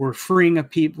we're freeing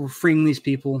these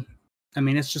people. I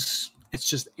mean, it's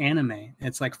just anime.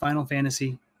 It's like Final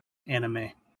Fantasy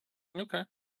anime. Okay.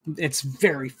 It's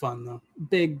very fun though.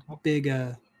 Big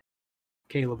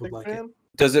Caleb would like it.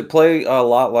 Does it play a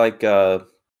lot like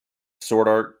Sword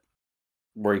Art,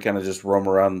 where you kind of just roam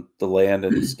around the land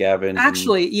and scavenge?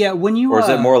 Actually, yeah. When you or is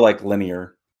it more like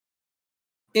linear?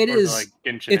 It or is like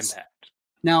Genshin Impact.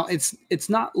 Now it's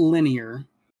not linear,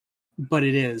 but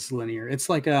it is linear. It's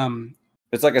like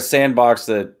it's like a sandbox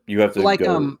that you have to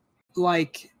go.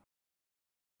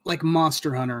 like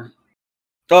Monster Hunter.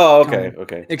 Oh, okay,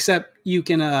 okay. Except you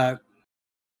can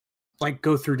like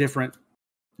go through different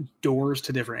doors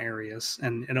to different areas,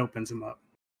 and it opens them up.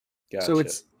 Gotcha. So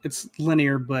it's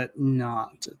linear, but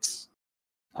not.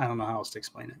 I don't know how else to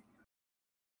explain it.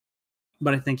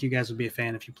 But I think you guys would be a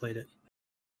fan if you played it.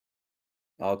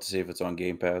 I'll have to see if it's on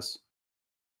Game Pass.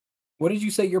 What did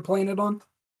you say you're playing it on?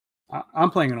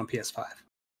 I'm playing it on PS5.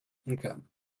 Okay.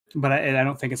 But I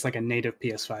don't think it's like a native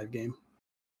PS5 game.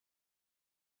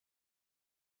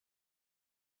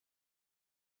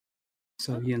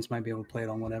 So Jens might be able to play it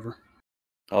on whatever.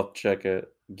 I'll check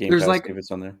it. Game Pass, see if it's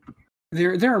on there.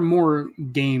 There are more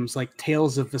games like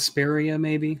Tales of Vesperia,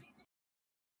 maybe.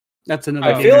 That's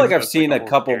another. I feel like I've seen a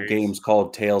couple games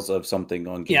called Tales of something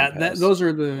on Game Pass. Yeah, those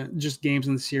are the just games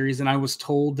in the series, and I was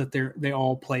told that they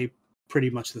all play pretty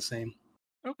much the same.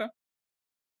 Okay.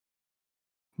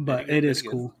 But it is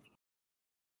cool.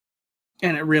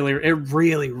 And it really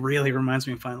reminds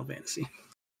me of Final Fantasy.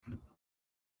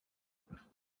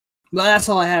 Well, that's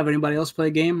all I have. Anybody else play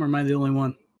a game, or am I the only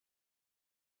one?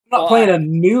 I'm not playing a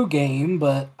new game,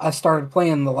 but I started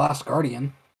playing The Last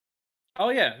Guardian. Oh,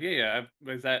 yeah.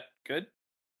 Is that good?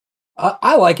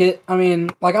 I like it. I mean,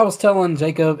 like I was telling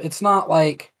Jacob, it's not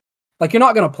like you're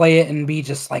not going to play it and be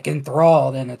just like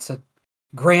enthralled, and it's a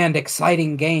grand,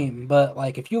 exciting game. But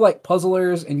like if you like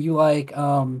puzzlers and you like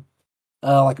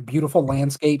beautiful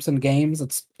landscapes and games,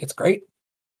 it's great.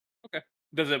 Okay.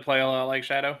 Does it play a lot like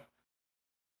Shadow?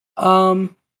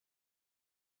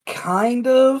 Kind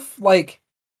of like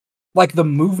the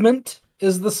movement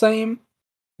is the same,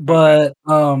 but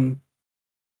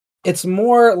it's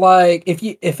more like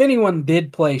if anyone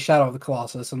did play Shadow of the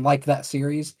Colossus and liked that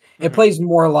series, it plays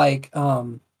more like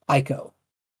Ico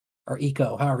or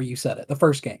Eco, however you said it, the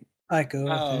first game. Ico.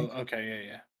 Oh, okay,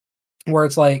 yeah. Where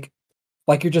it's like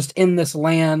you're just in this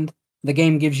land, the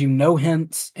game gives you no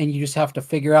hints, and you just have to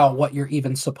figure out what you're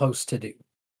even supposed to do.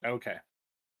 Okay.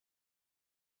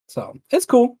 So it's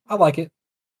cool. I like it.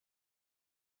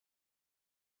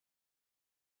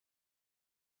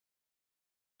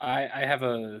 I have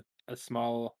a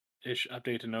small-ish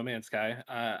update to No Man's Sky.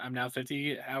 I'm now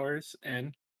 50 hours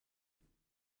in.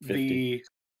 50.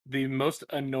 The most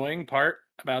annoying part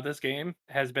about this game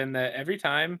has been that every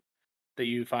time that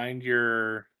you find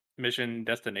your mission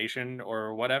destination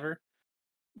or whatever,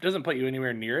 it doesn't put you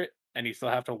anywhere near it, and you still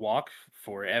have to walk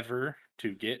forever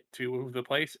to get to the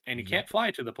place, and you can't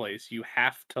fly to the place. You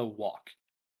have to walk.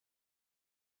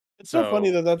 It's so funny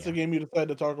that's the game you decided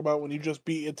to talk about when you just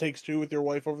beat It Takes Two with your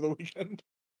wife over the weekend.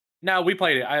 No, we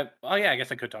played it. I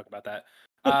guess I could talk about that.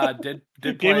 Did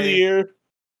play Game of the Year.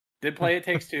 Did play It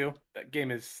Takes Two. That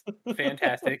game is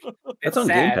fantastic. It's on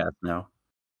Game Pass now.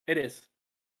 It is.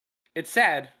 It's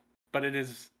sad, but it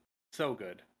is so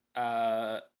good.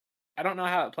 I don't know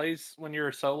how it plays when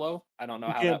you're solo. I don't know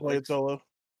how that play works. it solo.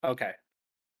 Okay.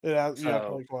 You have to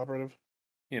play cooperative.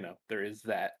 There is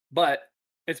that. But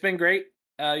it's been great.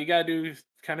 You gotta do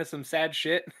kind of some sad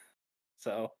shit.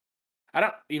 So I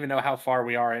don't even know how far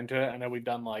we are into it. I know we've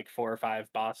done like 4 or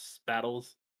 5 boss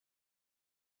battles.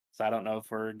 So I don't know if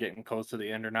we're getting close to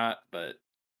the end or not, but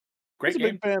great game. I'm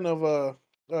a big fan of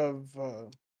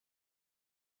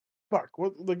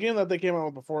the game that they came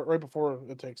out with right before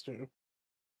It Takes Two.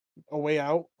 A Way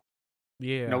Out.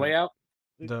 Yeah. No Way Out?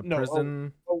 The No,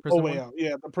 prison. prison Way Out.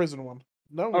 Yeah, the prison one.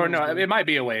 No. Or no, it might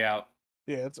be A Way Out.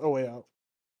 Yeah, it's A Way Out.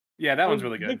 Yeah, that one's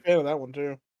really good. Big fan of that one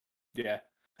too. Yeah.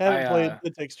 Haven't played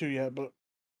It Takes Two yet, but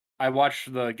I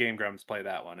watched the Game Grumps play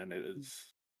that one, and it is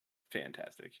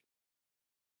fantastic.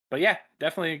 But yeah,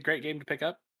 definitely a great game to pick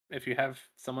up if you have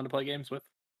someone to play games with.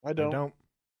 I don't.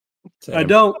 I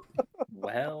don't.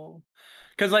 Well,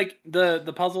 because like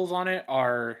the puzzles on it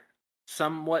are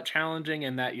somewhat challenging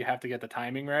in that you have to get the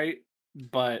timing right,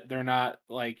 but they're not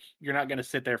like you're not going to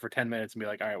sit there for 10 minutes and be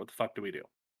like, all right, what the fuck do we do?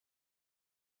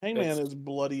 Hangman is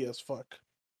bloody as fuck.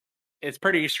 It's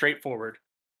pretty straightforward,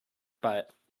 but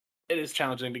it is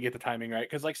challenging to get the timing right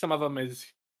because like some of them is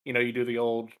you do the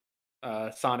old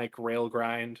Sonic rail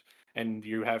grind and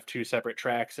you have 2 separate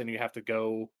tracks and you have to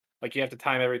go like you have to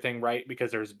time everything right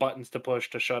because there's buttons to push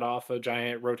to shut off a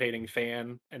giant rotating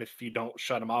fan, and if you don't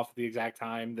shut them off at the exact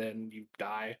time, then you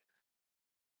die.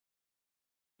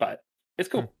 But it's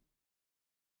cool.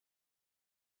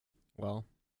 Well,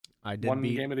 I did one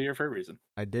beat game of the year for a reason.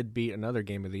 I did beat another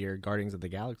game of the year, Guardians of the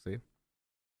Galaxy.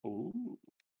 Ooh.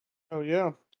 Oh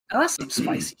yeah. Oh, that's some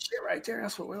spicy shit right there.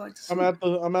 That's what we like to see.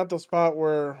 I'm at the spot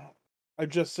where I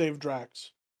just saved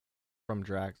Drax. From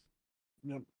Drax.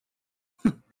 Yep.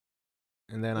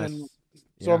 And then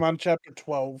So I'm on chapter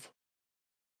 12.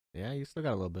 Yeah, you still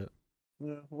got a little bit.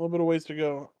 Yeah, a little bit of ways to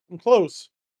go. I'm close.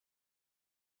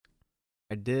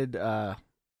 I did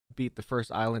beat the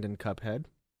first island in Cuphead.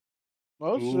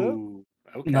 Oh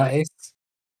shit. Okay. Nice.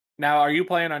 Now, are you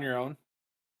playing on your own?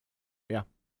 Yeah.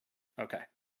 Okay.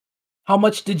 How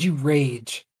much did you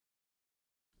rage?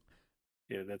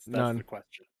 Yeah, that's None. the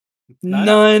question.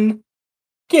 None.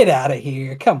 Get out of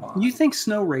here. Come on. You think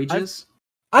Snow rages?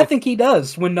 I think he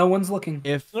does when no one's looking.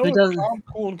 If No, He does- calm,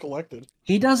 cool, and collected.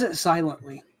 He does it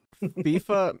silently.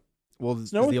 FIFA, well,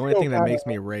 it's Snow the only Joe thing that got makes it.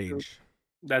 me rage.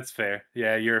 That's fair.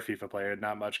 Yeah, you're a FIFA player.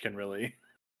 Not much can really.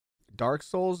 Dark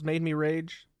Souls made me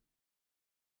rage.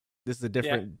 This is a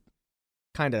different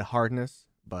kind of hardness,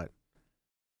 but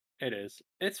It is.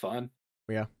 It's fun.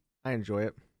 yeah, I enjoy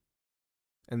it.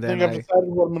 And I then think I've decided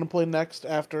what I'm going to play next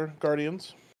after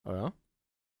Guardians. oh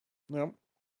yeah? Yep.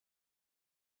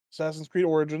 Assassin's Creed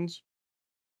Origins.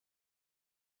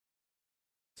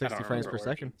 60 frames per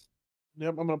second.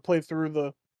 Yep, I'm going to play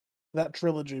through that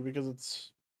trilogy because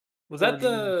it's Was that Origins,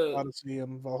 the Odyssey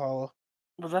and Valhalla.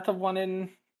 Was that the one in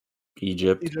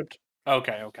Egypt.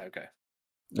 Okay.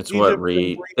 It's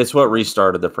Egypt it's what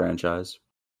restarted the franchise.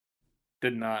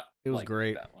 Did not. It was like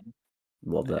great. That one.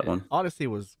 Love that one. Odyssey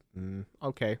was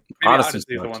okay. Maybe Odyssey Odyssey is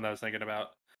the sucked. one that I was thinking about.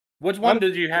 Which one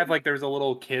did you have? Like, there was a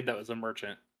little kid that was a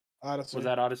merchant. Odyssey. Was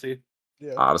that Odyssey?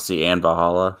 Yeah. Odyssey and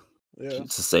Valhalla. Yeah.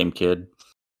 It's the same kid.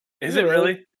 Is it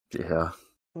really? Yeah.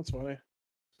 That's funny.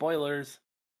 Spoilers.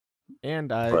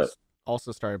 And I But-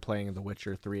 also started playing The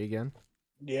Witcher 3 again.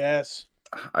 Yes.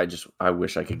 I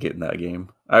wish I could get in that game.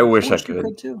 I wish I you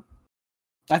could. too.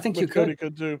 I think you But Cody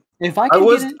could. could too. If I I could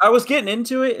was get in, I was getting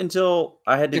into it until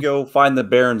I had to go find the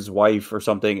Baron's wife or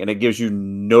something, and it gives you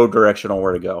no direction on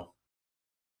where to go.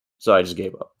 So I just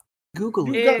gave up. Google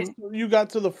You it. got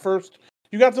to the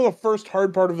first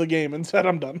hard part of the game and said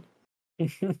I'm done.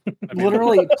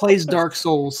 Literally plays Dark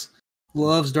Souls.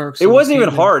 Loves Dark Souls. It wasn't even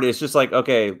Can't hard. It's just like,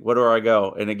 okay, where do I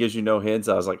go? And it gives you no hints.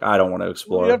 I was like, I don't want to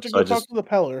explore. You have to So go I talk just to the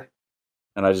Peller.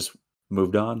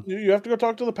 moved on. You have to go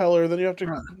talk to the Peller, then you have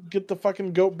to get the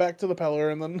fucking goat back to the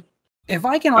Peller, and then If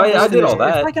I can, I almost did all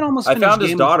finish- that. If I can almost I finish found his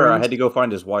Game of daughter. I Thrones- had to go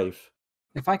find his wife.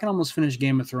 If I can almost finish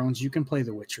Game of Thrones, you can play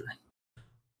The Witcher.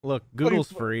 Look,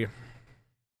 Google's free.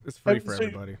 It's free for so-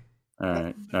 everybody. All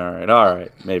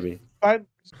right. Maybe. find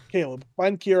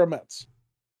Kiera Metz.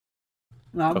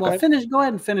 Well, Okay. go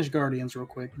ahead and finish Guardians real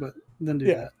quick, but then do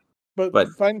Yeah. that. But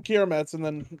find Kiera Metz, and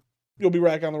then you'll be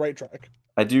back on the right track.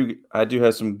 I do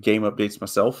have some game updates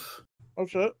myself. Oh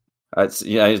shit!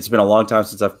 It's been a long time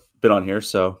since I've been on here,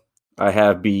 so I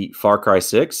have beat Far Cry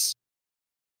 6.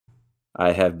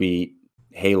 I have beat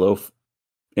Halo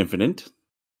Infinite.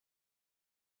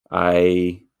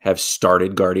 I have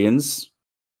started Guardians,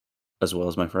 as well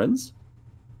as my friends.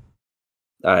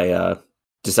 I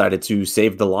decided to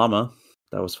save the llama.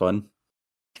 That was fun.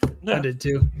 I did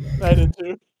too. I did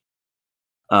too.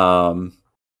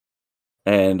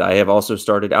 And I have also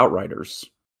started Outriders.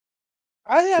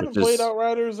 I haven't Which is- played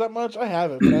Outriders that much. I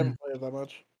haven't, but I haven't played it that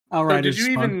much. All So right. did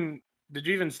you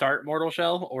even start Mortal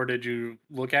Shell, or did you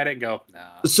look at it and go,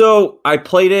 nah? So I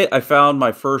played it. I found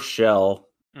my first shell,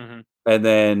 Mhm. and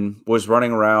then was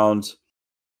running around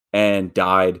and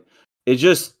died. It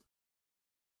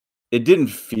didn't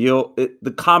feel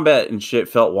the combat and shit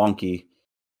felt wonky.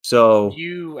 So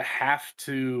you have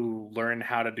to learn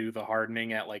how to do the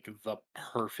hardening at like the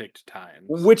perfect times.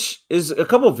 Which is a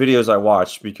couple of videos I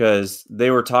watched because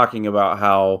they were talking about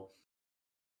how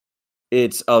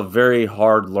it's a very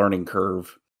hard learning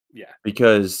curve. Yeah.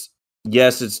 Because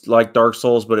yes, it's like Dark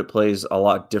Souls, but it plays a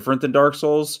lot different than Dark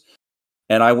Souls.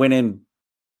 And I went in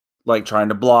like trying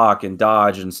to block and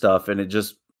dodge and stuff, and it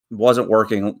just wasn't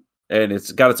working. And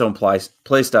it's got its own play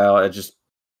style.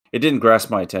 It didn't grasp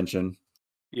my attention.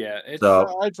 Yeah,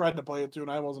 I tried to play it too, and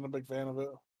I wasn't a big fan of it.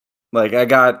 Like I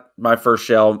got my first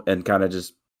shell and kind of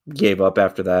just gave up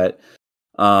after that.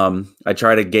 I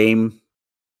tried a game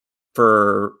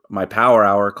for my power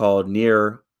hour called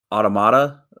Near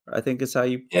Automata. I think is how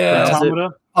you pronounce Automata.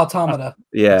 it. Automata.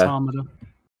 Yeah. Automata.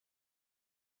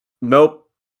 Nope.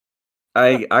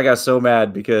 I got so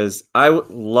mad because I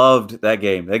loved that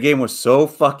game. That game was so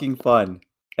fucking fun.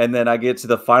 And then I get to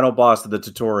the final boss of the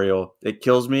tutorial. It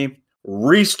kills me,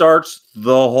 restarts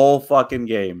the whole fucking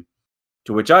game.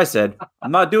 To which I said,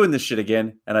 I'm not doing this shit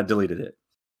again, and I deleted it.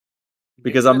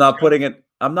 Because I'm not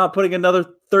putting another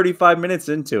 35 minutes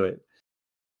into it.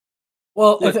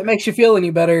 Well, if it makes you feel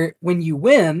any better, when you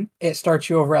win, it starts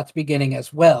you over at the beginning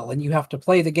as well, and you have to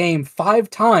play the game 5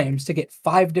 times to get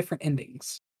 5 different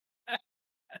endings.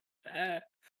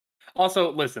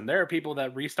 Also, listen, there are people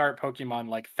that restart Pokemon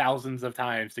like thousands of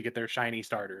times to get their shiny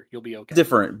starter. You'll be okay.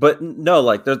 Different, but no,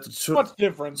 like what's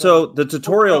different? So the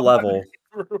tutorial level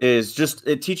is just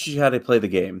it teaches you how to play the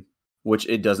game, which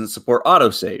it doesn't support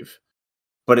autosave,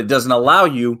 but it doesn't allow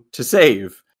you to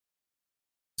save.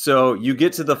 So you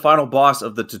get to the final boss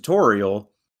of the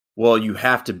tutorial. Well, you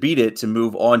have to beat it to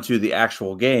move on to the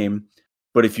actual game.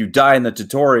 But if you die in the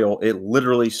tutorial, it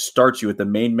literally starts you at the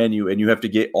main menu and you have to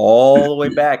get all the way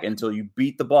back until you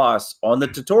beat the boss on the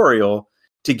tutorial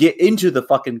to get into the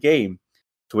fucking game.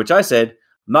 To which I said,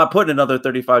 I'm not putting another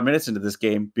 35 minutes into this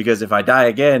game because if I die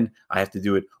again, I have to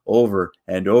do it over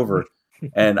and over.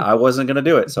 And I wasn't going to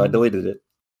do it, so I deleted it.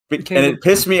 And it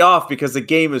pissed me off because the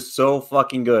game is so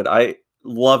fucking good. I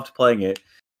loved playing it.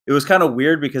 It was kind of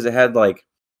weird because it had like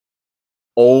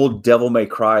old Devil May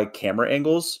Cry camera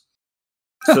angles.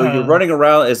 So you're running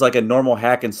around as like a normal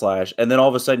hack and slash, and then all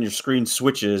of a sudden your screen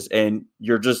switches and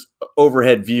you're just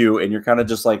overhead view and you're kind of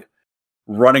just like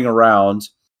running around.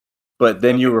 But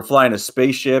then you were flying a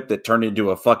spaceship that turned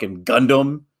into a fucking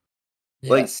Gundam.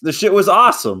 Yes. Like the shit was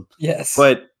awesome. Yes.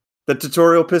 But the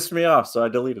tutorial pissed me off, so I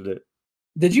deleted it.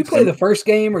 Did you play the first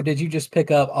game or did you just pick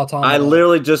up Automata? I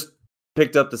literally just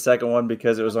picked up the second one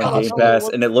because it was on Game Pass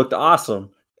and it looked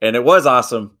awesome. And it was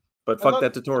awesome. But fuck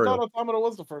that tutorial. I thought Automata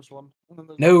was the first one.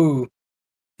 No.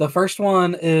 The first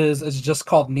one is just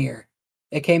called Nier.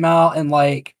 It came out in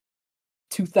like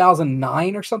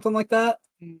 2009 or something like that.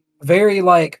 Very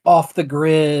like off the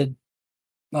grid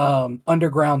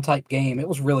underground type game. It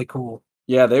was really cool.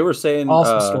 Yeah, they were saying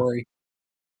awesome story.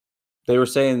 They were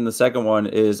saying the second one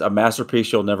is a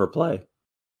masterpiece you'll never play.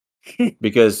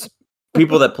 Because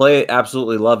people that play it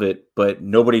absolutely love it, but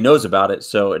nobody knows about it,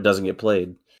 so it doesn't get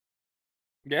played.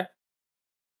 Yeah.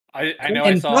 I know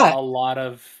I saw a lot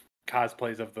of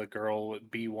cosplays of the girl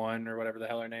B1 or whatever the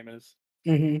hell her name is.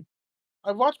 Mm-hmm.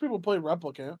 I've watched people play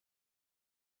Replicant.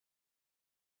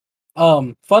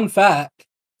 Fun fact,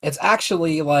 it's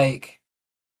actually like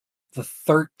the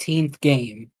 13th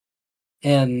game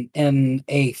in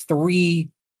a 3.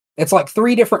 It's like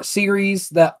 3 different series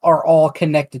that are all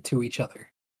connected to each other.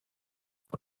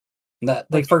 That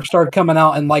they first started coming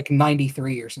out in like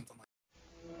 93 or something.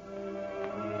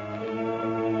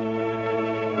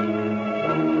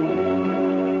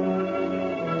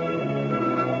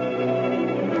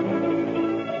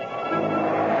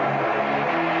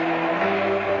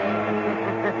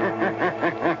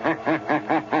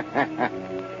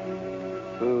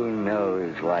 Who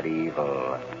knows what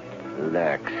evil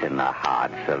lurks in the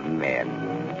hearts of men?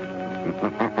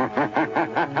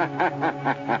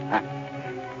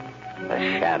 The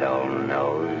shadow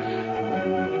knows.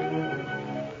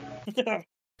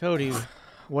 Cody,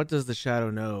 what does the shadow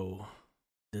know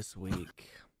this week?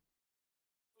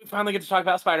 We finally get to talk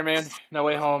about SpiderMan, No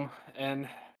Way Home, and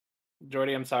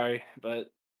Jordy, I'm sorry,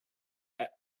 but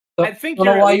I think I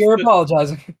don't know why you're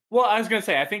apologizing. Well, I was gonna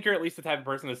say, I think you're at least the type of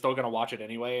person that's still gonna watch it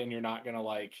anyway, and you're not gonna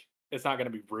like. It's not gonna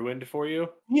be ruined for you.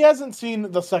 He hasn't seen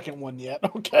the second one yet.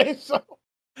 Okay, so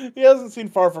he hasn't seen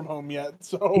Far From Home yet.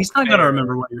 So he's not gonna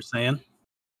remember what you're saying.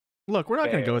 Look, we're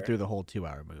not gonna go through the whole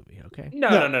 2-hour movie. Okay. No.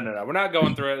 We're not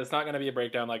going through it. It's not gonna be a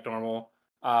breakdown like normal.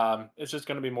 It's just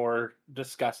gonna be more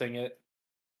discussing it.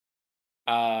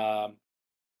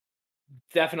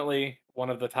 Definitely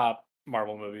one of the top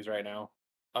Marvel movies right now.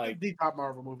 Like the top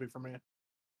Marvel movie for me.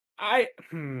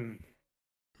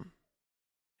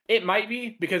 It might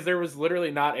be, because there was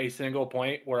literally not a single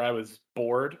point where I was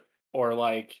bored or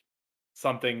like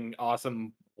something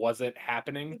awesome wasn't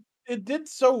happening. It did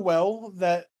so well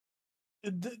that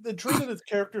it treated its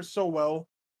characters so well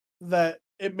that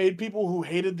it made people who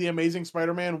hated the Amazing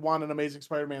Spider-Man want an Amazing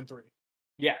Spider-Man 3.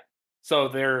 Yeah. So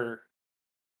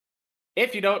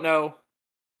if you don't know,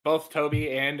 both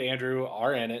Toby and Andrew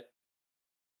are in it.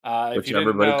 Which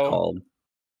everybody called.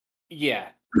 Yeah.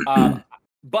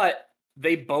 But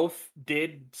they both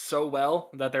did so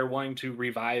well that they're wanting to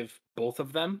revive both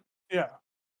of them. Yeah.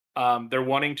 They're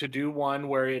wanting to do one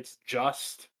where it's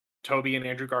just Toby and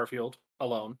Andrew Garfield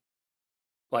alone.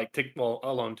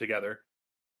 Alone together.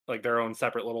 Like their own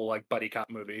separate little like buddy cop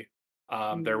movie.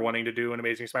 They're wanting to do an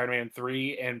Amazing Spider-Man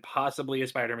 3 and possibly a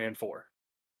Spider-Man 4.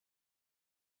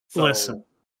 So, listen,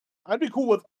 I'd be cool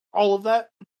with all of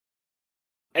that.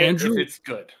 Andrew, if it's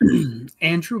good.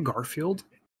 Andrew Garfield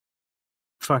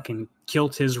fucking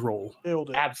killed his role. Killed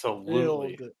it.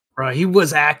 Absolutely. Killed it. Bro, he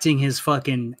was acting his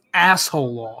fucking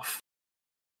asshole off.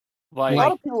 Like, a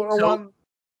lot of people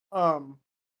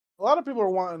are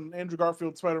wanting Andrew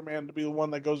Garfield Spider-Man to be the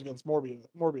one that goes against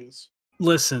Morbius.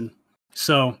 Listen,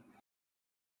 so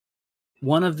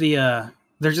one of the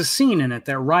there's a scene in it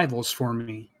that rivals for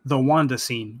me the Wanda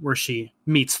scene where she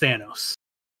meets Thanos.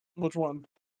 Which one?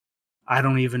 I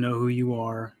don't even know who you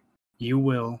are. You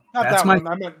will. Not That's that my.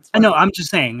 one. I know. I'm just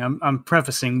saying. I'm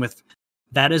prefacing with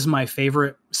that is my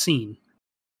favorite scene.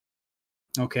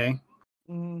 Okay.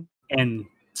 Mm-hmm. And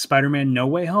Spider-Man No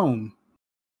Way Home,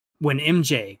 when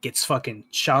MJ gets fucking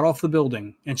shot off the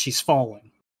building and she's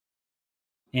falling,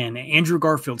 and Andrew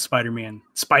Garfield Spider-Man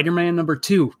number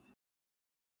 2.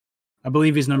 I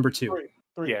believe he's number 2.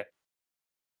 Three. Yeah.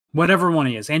 Whatever one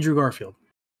he is, Andrew Garfield.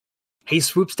 He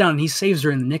swoops down and he saves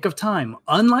her in the nick of time,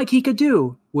 unlike he could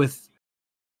do with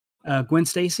Gwen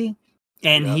Stacy.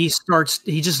 And he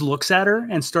just looks at her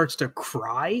and starts to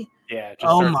cry. Yeah.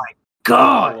 Oh my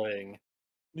God. Falling.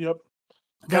 Yep.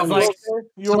 That was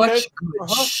such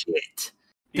good shit.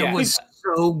 That was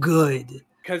so good.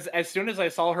 Because as soon as I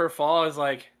saw her fall, I was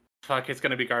like, fuck, it's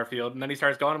going to be Garfield. And then he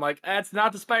starts going, I'm like, that's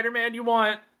not the Spider-Man you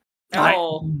want at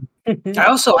all.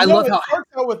 I love how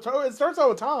it starts out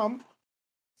with Tom.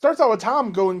 Starts out with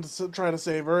Tom going to try to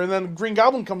save her, and then Green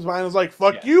Goblin comes by and is like,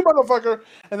 fuck you, motherfucker.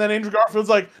 And then Andrew Garfield's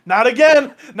like, not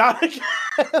again. Not again.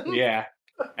 Yeah.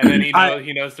 And then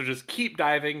he knows to just keep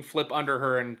diving, flip under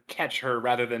her, and catch her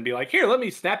rather than be like, here, let me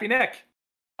snap your neck.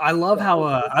 I love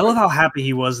how happy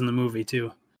he was in the movie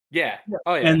too. Yeah.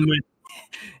 Oh yeah. And with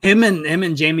him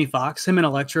and Jamie Foxx, him and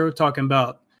Electro talking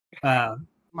about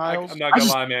Miles. I'm not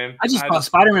gonna lie, man. I just thought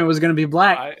Spider-Man was gonna be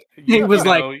black. He was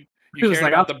like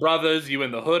the brothers, you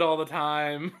in the hood all the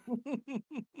time.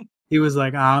 He was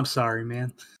like, I'm sorry,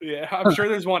 man. Yeah, I'm sure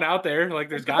there's one out there. Like,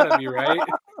 there's gotta be, right?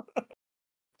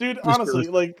 Dude, honestly,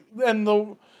 like, and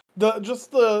the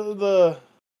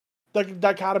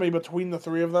dichotomy between the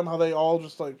three of them, how they all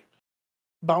just like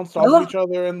bounced off each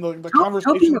other, and the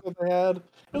conversations that they had.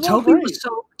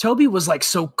 Toby was like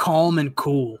so calm and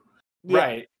cool,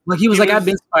 right? Like he was like, I've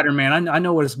been Spider-Man. I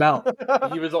know what it's about.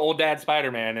 He was old dad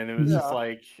Spider-Man, and it was just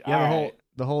like,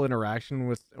 the whole interaction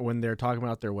with when they're talking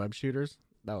about their web shooters.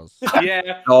 That was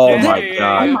Oh my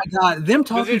god! Them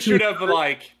talking to shoot up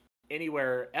like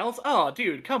anywhere else. Oh,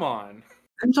 dude, come on!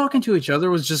 Them talking to each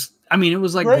other was just. I mean, it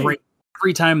was like great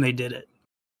every time they did it.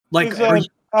 Like, I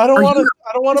don't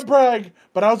want to brag,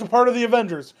 but I was a part of the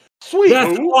Avengers. Sweet,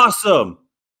 that's awesome.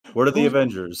 What are the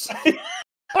Avengers?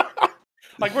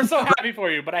 Like, we're so happy for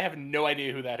you, but I have no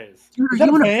idea who that is. Is that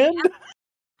a band?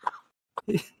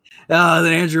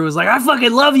 Then Andrew was like, I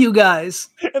fucking love you guys.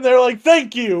 And they're like,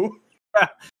 thank you.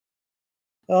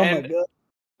 My God.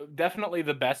 Definitely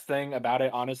the best thing about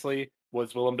it, honestly,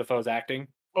 was Willem Dafoe's acting.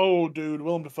 Oh, dude,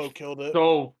 Willem Dafoe killed it.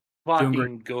 So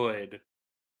fucking good.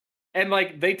 And,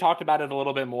 like, they talked about it a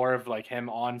little bit more of, like, him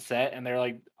on set, and they're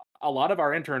like, a lot of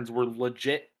our interns were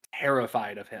legit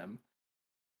terrified of him.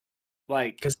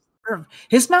 Like, because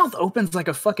his mouth opens like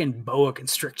a fucking boa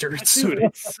constrictor. It's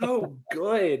so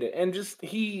good. And just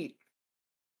he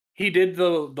did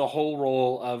the whole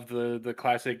role of the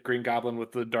classic Green Goblin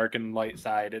with the dark and light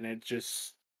side, and it's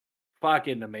just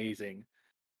fucking amazing.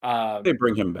 They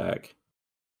bring him back.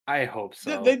 I hope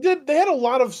so. They did. They had a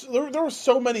lot of. There were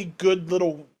so many good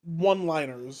little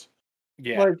one-liners.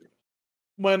 Yeah. Like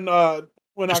when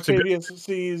Octavius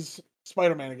sees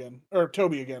Spider-Man again or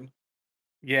Toby again.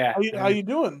 Yeah. How you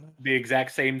doing? The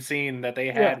exact same scene that they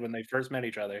had when they first met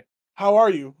each other. How are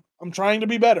you? I'm trying to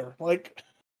be better. Like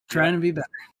trying to be better.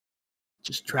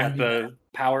 Just trying. Got the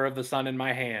power of the sun in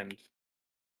my hand.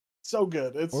 So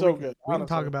good. It's so good. We can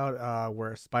talk about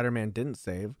where Spider-Man didn't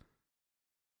save.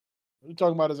 You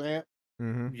talking about his aunt?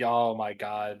 Mm-hmm. Oh my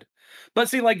god! But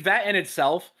see, like that in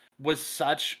itself was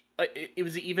such. It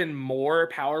was even more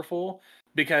powerful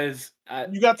because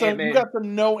you got to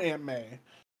know Aunt May.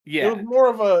 Yeah, it was more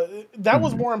of that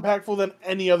was more impactful than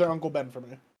any other Uncle Ben for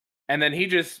me. And then he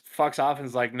just fucks off and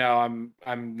is like, "No,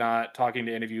 I'm not talking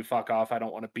to any of you. Fuck off. I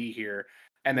don't want to be here."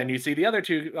 And then you see the other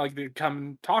two like they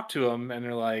come talk to him, and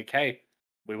they're like, "Hey,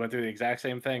 we went through the exact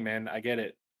same thing, man. I get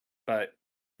it, but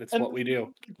it's what we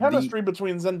do." Chemistry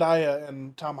between Zendaya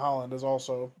and Tom Holland is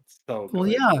also so good. Well,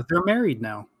 yeah, they're married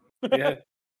now. Yeah.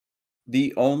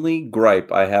 The only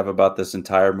gripe I have about this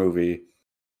entire movie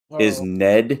is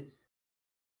Ned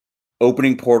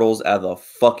opening portals out of the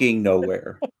fucking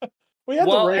nowhere.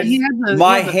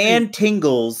 My hand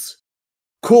tingles.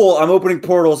 Cool, I'm opening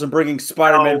portals and bringing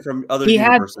Spider-Man from other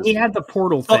universes. He had the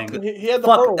portal thing. He had the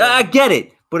portal. I get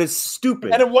it, but it's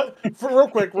stupid. And real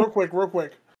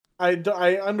quick.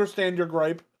 I understand your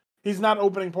gripe. He's not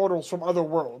opening portals from other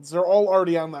worlds. They're all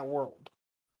already on that world.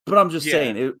 But I'm just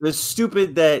saying, it was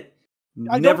stupid that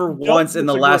never once in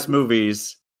the last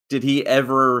movies did he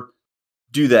ever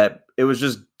do that. It was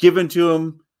just given to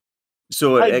him.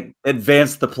 So it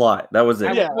advanced the plot. That was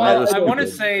it. I want to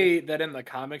say that in the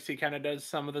comics he kind of does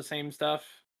some of the same stuff,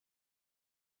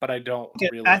 but I don't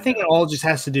really. I think it all just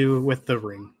has to do with the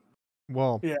ring.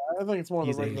 Well, yeah, I think it's more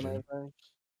the ring than anything.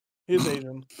 He's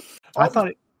Asian. I thought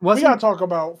it was. We gotta talk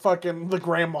about fucking the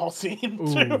grandma scene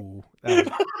too. Ooh,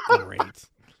 that was great.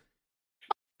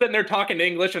 Sitting there talking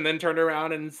English and then turn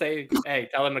around and say, "Hey,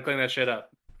 tell him to clean that shit up."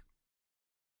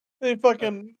 They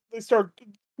start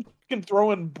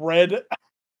throwing bread.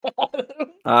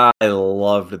 I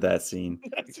loved that scene.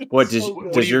 What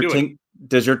does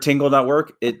your tingle not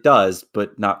work? It does,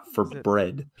 but not for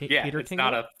bread. Yeah, it's tingle?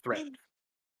 Not a threat.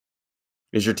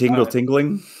 Is your tingle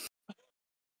tingling?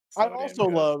 I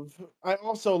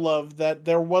also love that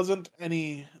there wasn't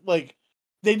any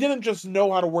they didn't just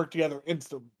know how to work together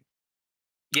instantly.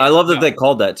 Yeah, I love that they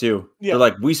called that too. Yeah. They're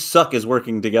like, we suck as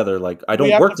working together. Like, I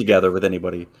don't work together with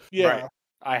anybody. Yeah. Right.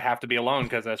 I have to be alone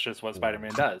because that's just what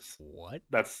Spider-Man does. What?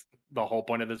 That's the whole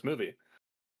point of this movie.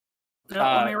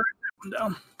 Let me write that one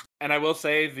down. And I will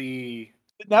say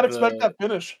did not expect that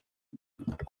finish.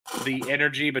 The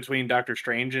energy between Doctor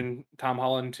Strange and Tom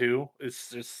Holland too is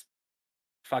just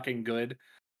fucking good.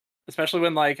 Especially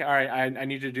when all right, I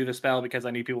need to do the spell because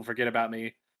I need people to forget about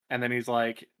me. And then he's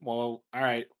like, well, all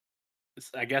right.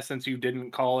 I guess since you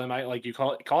didn't call you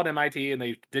called MIT and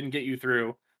they didn't get you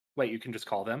through, wait, you can just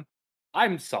call them?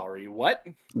 I'm sorry, what?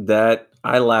 That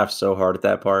I laughed so hard at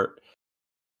that part.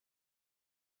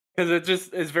 Because it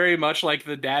just is very much like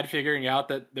the dad figuring out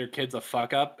that their kid's a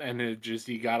fuck up and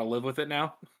you gotta live with it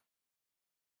now.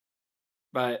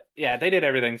 But yeah, they did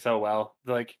everything so well.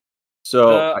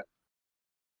 The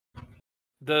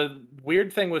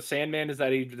weird thing with Sandman is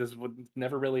that he just would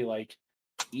never really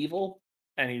evil.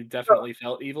 And he definitely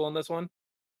felt evil in this one.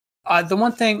 The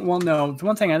one thing I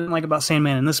didn't like about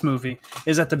Sandman in this movie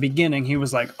is at the beginning he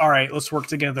was like, "All right, let's work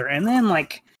together," and then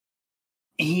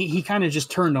he kind of just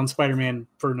turned on Spider-Man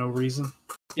for no reason.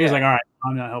 He was like, "All right,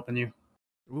 I'm not helping you."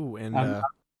 Ooh, and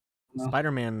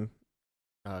Spider-Man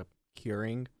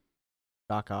curing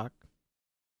Doc Ock.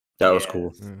 That was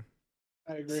cool.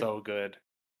 I agree. So good.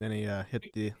 Then he hit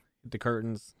the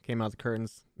curtains, came out the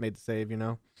curtains, made the save.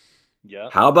 Yeah.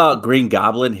 How about Green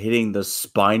Goblin hitting the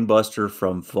spine buster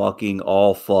from fucking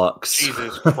all fucks?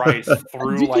 Jesus Christ!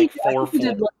 Through 4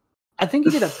 floors. I think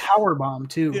he did a power bomb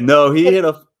too. No, he hit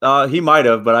he might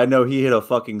have, but I know he hit a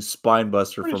fucking spine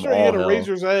buster from all he hit hell. A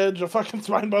Razor's Edge, a fucking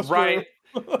spine buster. Right.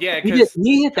 Yeah,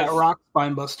 he hit that rock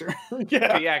spine buster.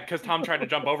 Yeah, because Tom tried to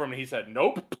jump over him and he said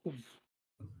nope.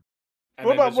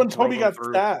 What about when Toby got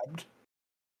stabbed?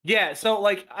 Yeah, so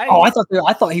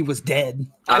I thought he was dead.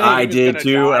 I did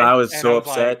too, and I was so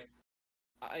upset.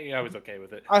 I was okay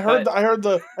with it. I heard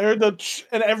the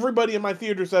and everybody in my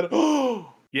theater said,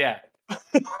 "Oh, yeah."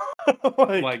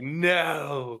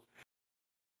 No.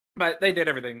 But they did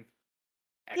everything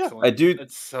excellent.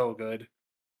 It's so good.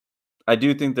 I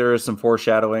do think there is some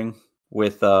foreshadowing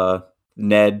with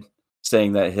Ned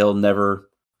saying that he'll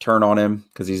never turn on him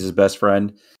because he's his best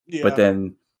friend. Yeah.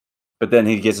 But then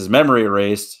he gets his memory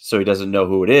erased, so he doesn't know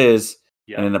who it is.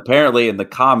 Yeah. And then apparently in the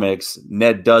comics,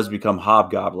 Ned does become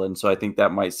Hobgoblin, so I think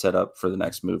that might set up for the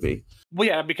next movie. Well,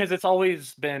 yeah, because it's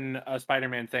always been a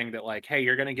Spider-Man thing that hey,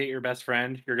 you're going to get your best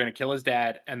friend, you're going to kill his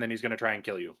dad, and then he's going to try and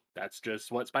kill you. That's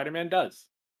just what Spider-Man does.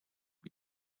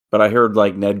 But I heard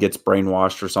Ned gets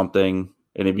brainwashed or something,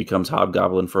 and he becomes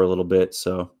Hobgoblin for a little bit,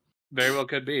 so... Very well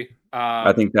could be.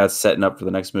 I think that's setting up for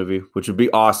the next movie, which would be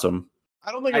awesome.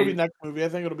 I don't think it'll be next movie. I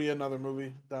think it'll be another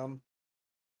movie down.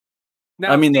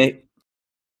 Now, I mean,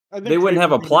 they wouldn't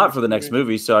have a plot for the next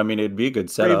movie, so I mean, it'd be a good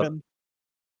setup. Raven.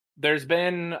 There's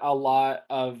been a lot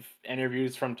of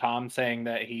interviews from Tom saying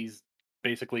that he's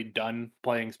basically done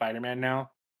playing Spider-Man now.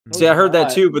 See, I heard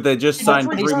that too, but they just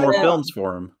signed 3 more films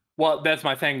for him. Well, that's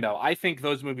my thing, though. I think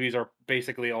those movies are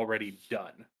basically already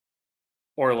done.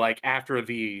 Or, like, after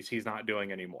these, he's not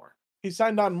doing anymore. He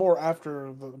signed on more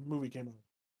after the movie came out.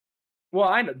 Well,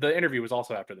 I know. The interview was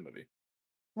also after the movie.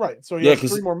 Right, so he has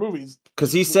 3 more movies.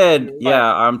 Because he said,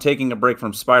 I'm taking a break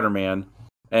from Spider-Man,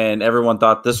 and everyone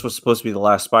thought this was supposed to be the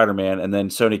last Spider-Man, and then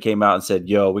Sony came out and said,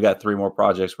 yo, we got 3 more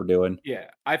projects we're doing. Yeah,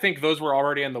 I think those were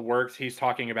already in the works. He's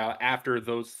talking about after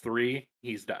those 3,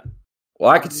 he's done. Well,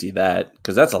 I could see that,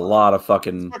 because that's a lot of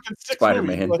fucking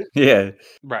Spider-Man. Movies, yeah.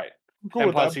 Right. Cool,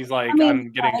 and plus, he's like,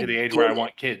 I'm getting to the age where I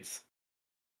want kids.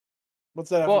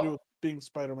 What's that have to do with being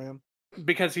Spider-Man?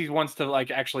 Because he wants to, like,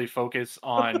 actually focus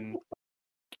on,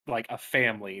 like, a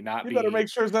family, not You better make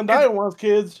sure Zendaya wants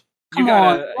kids. You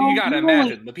gotta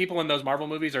imagine, the people in those Marvel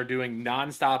movies are doing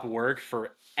nonstop work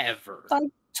forever. Like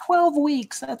 12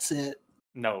 weeks, that's it.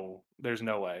 No, there's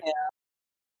no way. Yeah.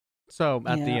 So,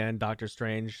 at the end, Doctor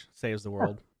Strange saves the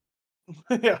world.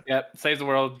 Yeah. Yep, saves the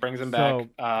world, brings him back.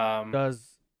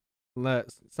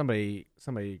 Somebody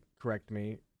correct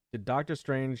me. Did Doctor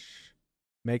Strange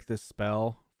make this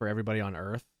spell for everybody on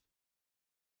Earth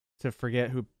to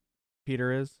forget who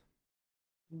Peter is?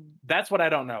 That's what I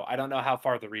don't know. I don't know how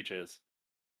far the reach is.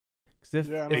 Because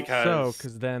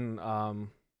then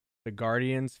the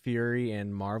Guardians, Fury,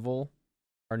 and Marvel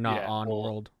are not on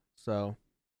World. So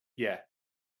yeah,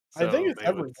 I think it's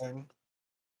everything.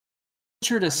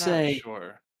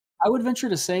 I would venture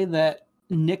to say that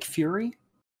Nick Fury,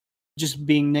 just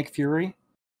being Nick Fury,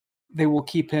 they will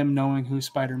keep him knowing who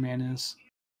Spider-Man is.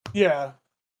 Yeah.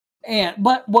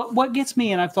 But what gets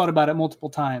me, and I've thought about it multiple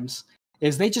times,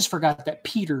 is they just forgot that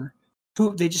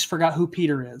they just forgot who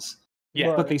Peter is. Yeah.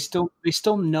 Right. But they still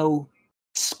know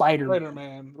Spider-Man.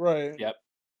 Spider-Man, right. Yep.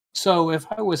 So if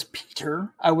I was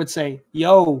Peter, I would say,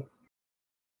 yo,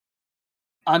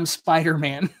 I'm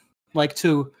Spider-Man. Like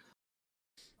to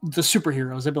the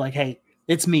superheroes. They'd be like, hey,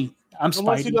 it's me. I'm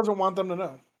Spider-Man. Unless he doesn't want them to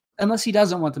know. Unless he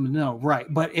doesn't want them to know,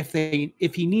 right. But if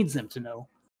he needs them to know,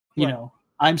 you know,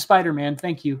 I'm Spider-Man,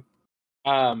 thank you.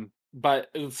 But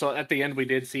so at the end we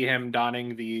did see him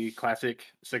donning the classic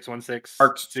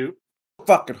 616 suit.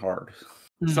 Fucking hard.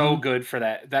 So good for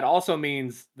that. That also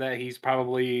means that he's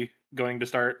probably going to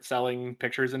start selling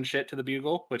pictures and shit to the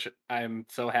Bugle, which I'm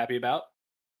so happy about.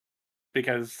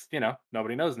 Because,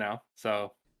 nobody knows now.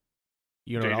 So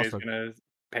JJ's gonna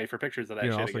pay for pictures of that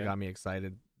shit also again. Got me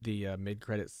excited. The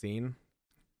mid-credit scene.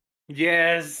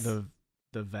 Yes. The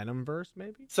Venom verse,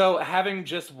 maybe? So having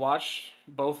just watched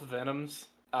both Venoms,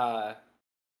 that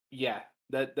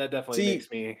definitely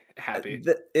makes me happy.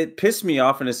 It pissed me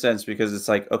off in a sense because it's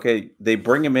like, okay, they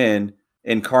bring him in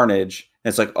Carnage, and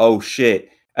it's like, oh shit.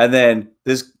 And then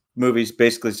this movie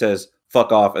basically says,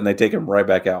 fuck off, and they take him right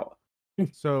back out.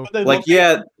 So, it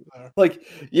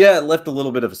left a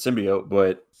little bit of a symbiote,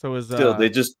 but still, they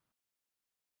just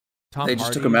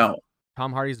took him out.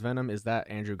 Tom Hardy's Venom, is that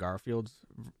Andrew Garfield's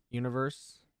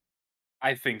universe?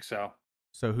 I think so.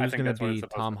 So who's going to be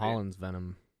Tom Holland's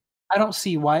Venom? I don't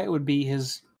see why it would be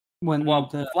his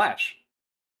Flash.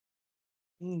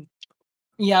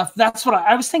 Yeah, that's what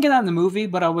I was thinking that in the movie,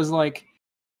 but I was like,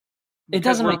 it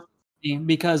doesn't make sense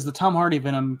because the Tom Hardy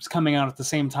Venom is coming out at the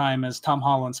same time as Tom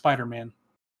Holland Spider-Man.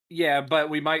 Yeah, but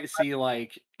we might see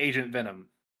like Agent Venom.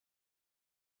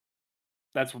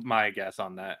 That's my guess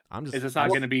on that. It's not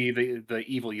going to be the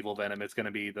evil Venom. It's going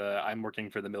to be I'm working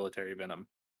for the military Venom.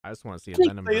 I just want to see a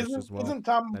Venom verse as well.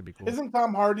 That'd be cool. Isn't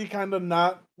Tom Hardy kind of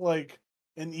not like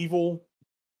an evil?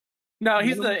 No,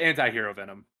 he's the anti-hero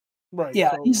Venom. Right.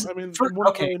 Yeah. So, it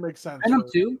really makes sense. Venom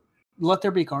 2, Let There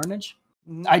Be Carnage.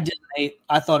 Mm-hmm. I didn't hate.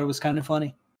 I thought it was kind of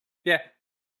funny. Yeah.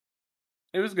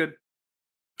 It was good.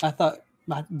 I thought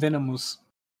Venom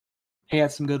he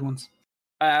had some good ones.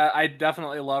 I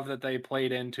definitely love that they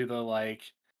played into the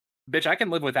bitch, I can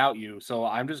live without you, so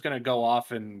I'm just gonna go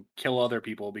off and kill other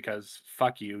people because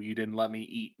fuck you. You didn't let me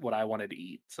eat what I wanted to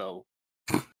eat, so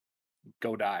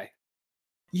go die.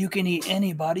 You can eat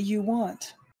anybody you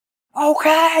want.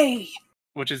 Okay.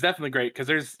 Which is definitely great because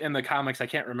there's in the comics, I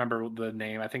can't remember the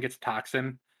name. I think it's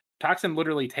Toxin. Toxin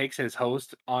literally takes his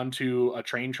host onto a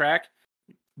train track,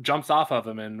 jumps off of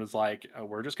him, and was like, oh,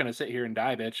 "We're just gonna sit here and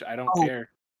die, bitch. I don't care."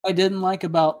 I didn't like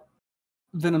about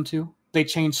Venom 2. They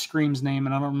changed Scream's name,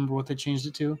 and I don't remember what they changed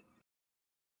it to.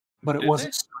 But it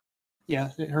wasn't. Yeah,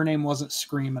 her name wasn't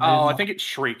Scream. I think it's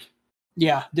Shriek.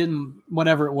 Yeah,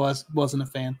 whatever it wasn't a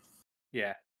fan.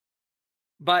 Yeah,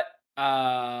 but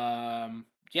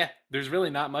yeah, there's really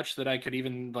not much that I could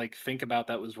even like think about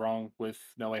that was wrong with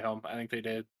No Way Home. I think they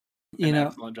did an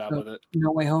excellent job with it.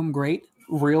 No Way Home, great.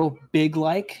 Real big,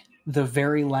 like the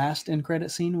very last end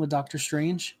credit scene with Doctor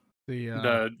Strange.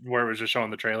 The where it was just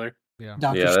showing the trailer. Yeah,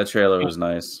 that trailer was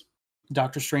nice.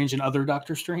 Doctor Strange and other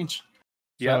Doctor Strange.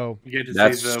 So you get to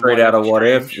that's see the straight out of What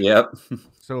If. Yep.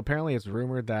 So apparently, it's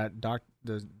rumored that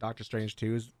the Doctor Strange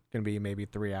 2 is going to be maybe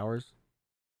 3 hours.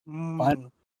 But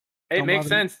it makes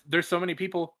sense. There's so many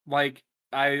people. Like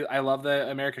I love that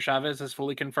America Chavez is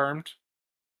fully confirmed.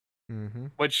 Mm-hmm.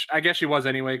 Which I guess she was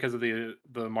anyway because of the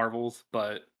Marvels,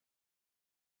 but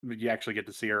you actually get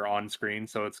to see her on screen,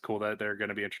 so it's cool that they're going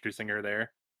to be introducing her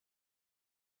there.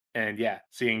 And yeah,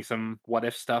 seeing some What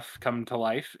If stuff come to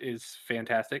life is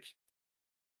fantastic.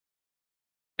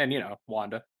 And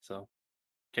Wanda, so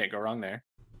can't go wrong there.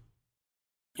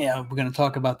 Yeah, we're going to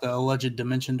talk about the alleged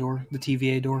Dimension door, the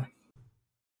TVA door.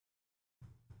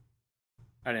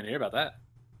 I didn't hear about that.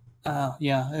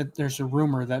 There's a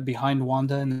rumor that behind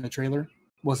Wanda in the trailer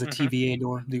was a TVA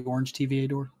door, the orange TVA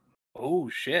door. Oh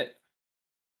shit!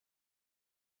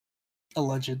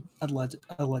 Allegedly.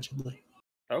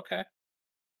 Okay.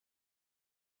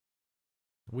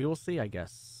 We will see, I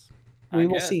guess. We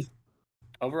will see.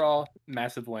 Overall,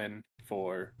 massive win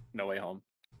for No Way Home.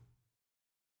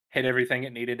 Hit everything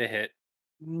it needed to hit.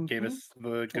 Gave us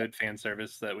the good fan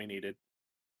service that we needed.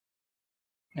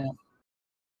 Yeah.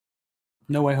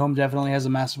 No Way Home definitely has a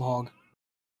massive hog.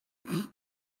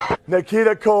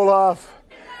 Nikita Koloff,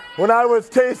 when I was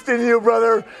tasting you,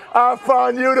 brother, I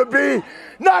found you to be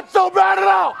not so bad at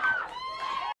all.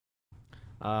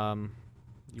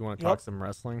 You want to talk some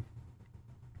wrestling?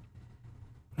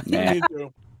 Yeah.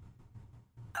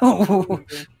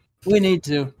 We need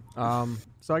to.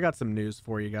 So I got some news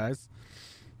for you guys.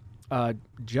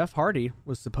 Jeff Hardy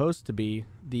was supposed to be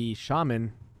the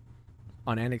shaman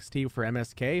on NXT for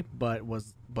MSK, but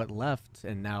left,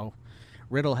 and now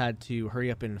Riddle had to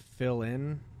hurry up and fill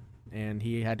in, and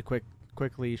he had to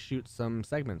quickly shoot some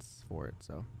segments for it.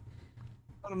 So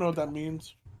I don't know what that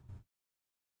means.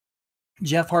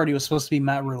 Jeff Hardy was supposed to be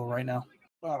Matt Riddle right now.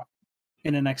 Wow.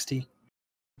 In NXT.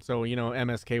 So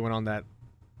MSK went on that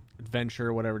adventure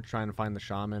or whatever, trying to find the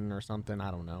shaman or something.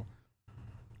 I don't know.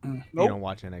 Nope. You don't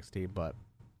watch NXT, but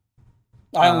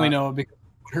I only know it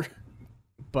because.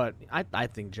 But I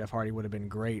think Jeff Hardy would have been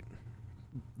great.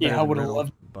 Yeah, I would have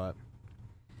loved. But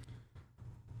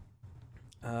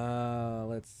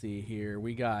let's see here.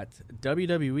 We got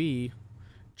WWE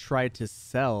tried to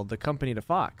sell the company to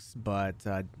Fox, but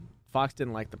Fox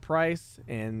didn't like the price,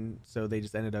 and so they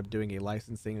just ended up doing a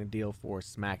licensing deal for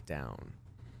SmackDown.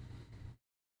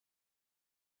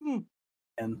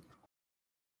 And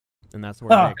that's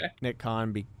where Nick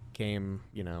Khan became,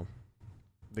 the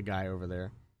guy over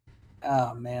there.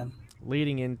 Oh, man.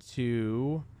 Leading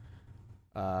into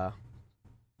Road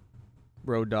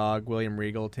Dogg, William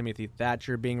Regal, Timothy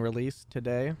Thatcher being released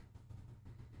today.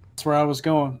 That's where I was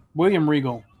going. William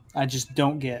Regal, I just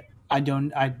don't get. I do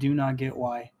not get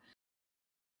why.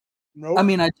 Nope. I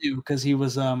mean, I do, because he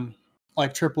was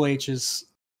like Triple H's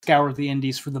scour the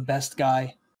indies for the best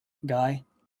guy.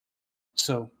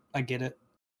 So I get it.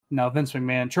 Now Vince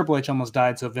McMahon, Triple H almost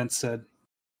died, so Vince said,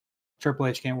 Triple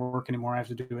H can't work anymore. I have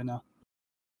to do it now.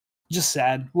 Just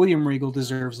sad. William Regal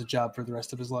deserves a job for the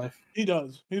rest of his life. He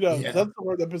does. Yeah. That's the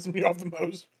word that pisses me off the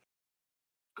most.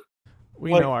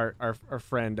 We know our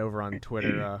friend over on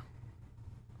Twitter.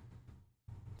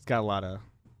 He's got a lot of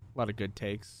good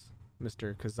takes,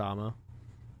 Mr. Kazama.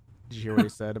 Did you hear what he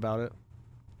said about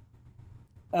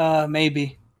it?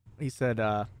 Maybe. He said,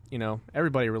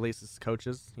 everybody releases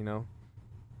coaches,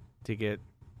 to get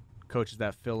coaches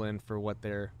that fill in for what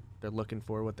they're looking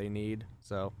for, what they need.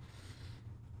 So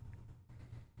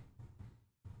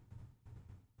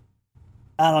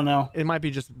I don't know. It might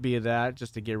just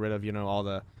to get rid of, all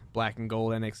the black and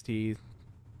gold NXT.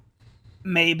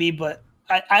 Maybe, but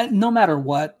I no matter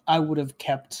what, I would have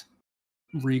kept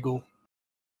Regal.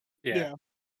 Yeah.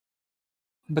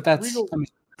 But that's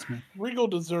Regal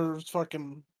deserves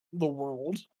fucking the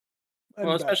world.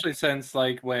 Well, especially since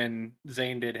when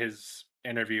Zayn did his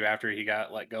interview after he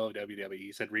got let go of WWE,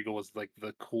 he said Regal was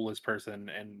the coolest person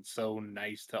and so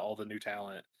nice to all the new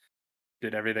talent.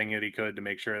 Did everything that he could to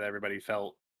make sure that everybody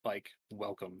felt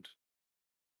welcomed.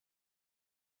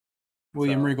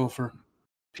 William Regal for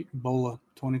Bola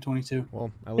 2022.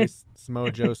 Well, at least Samoa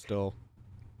Joe's still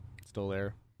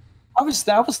there. I was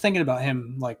thinking about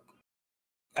him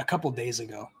a couple days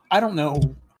ago. I don't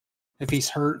know if he's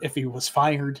hurt, if he was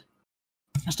fired.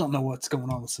 I just don't know what's going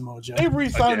on with Samoa Joe. They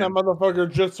re-signed that motherfucker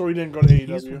just so he didn't go to AEW.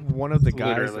 He's one of the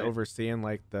guys overseeing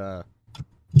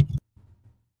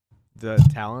the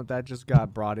talent that just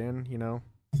got brought in, you know,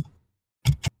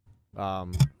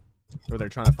 or they're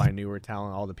trying to find newer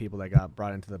talent, all the people that got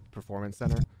brought into the performance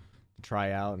center to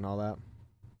try out and all that.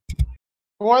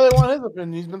 Why they want his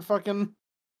opinion? He's been fucking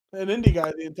an indie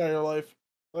guy the entire life.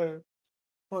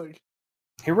 Like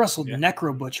he wrestled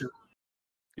Necro Butcher.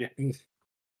 Yeah.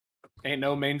 Ain't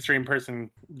no mainstream person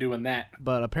doing that.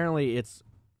 But apparently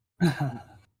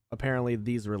apparently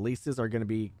these releases are going to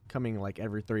be coming like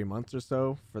every 3 months or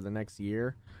so for the next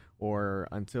year, or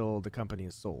until the company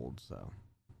is sold. So,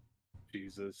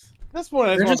 Jesus, at this point,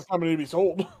 I just want the company to be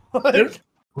sold.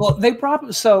 Well, they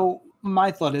probably. So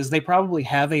my thought is they probably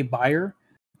have a buyer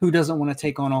who doesn't want to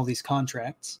take on all these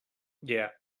contracts. Yeah.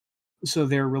 So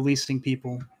they're releasing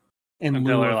people in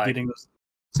Until lieu they're of like, getting those.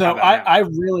 So I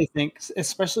really think,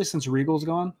 especially since Regal's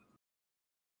gone,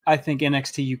 I think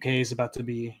NXT UK is about to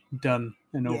be done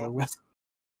and over with.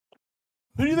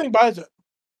 Who do you think buys it?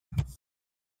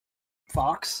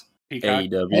 Fox?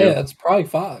 AEW. Yeah, it's probably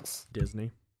Fox.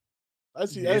 Disney. I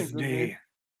see. Disney.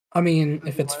 I mean,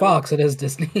 if it's Fox, it is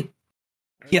Disney.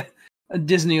 Yeah,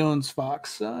 Disney owns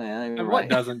Fox. So yeah, And you're what right.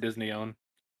 doesn't Disney own?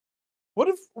 What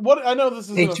I know this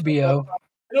is HBO.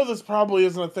 I know this probably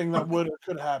isn't a thing that would or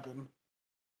could happen.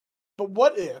 But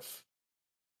what if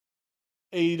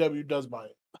AEW does buy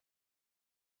it?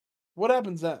 What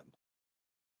happens then?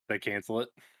 They cancel it.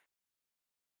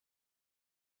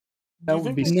 That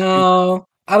would be no.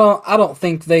 I don't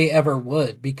think they ever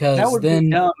would, because that would then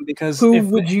be dumb. Because who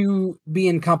would you be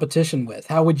in competition with?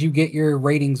 How would you get your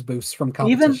ratings boosts from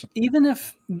competition? Even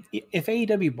if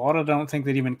AEW bought it, I don't think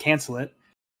they'd even cancel it,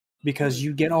 because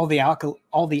you get all the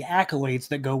accolades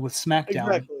that go with SmackDown.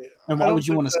 Exactly. And why would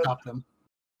you want to stop them?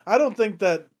 I don't think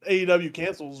that AEW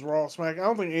cancels Raw, Smack. I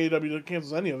don't think AEW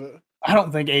cancels any of it. I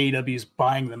don't think AEW is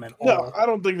buying them at all. No, I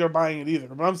don't think they're buying it either.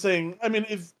 But I'm saying, I mean,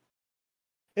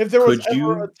 if there was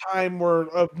ever a time where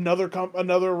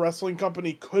another wrestling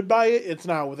company could buy it, it's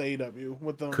now with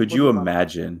AEW. Could you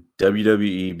imagine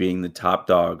WWE being the top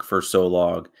dog for so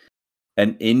long,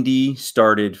 an indie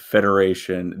started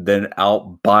federation then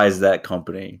out buys that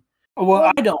company?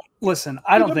 Well, I don't listen.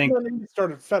 I don't think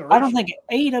started federation. I don't think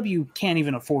AEW can't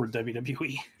even afford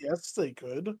WWE. Yes, they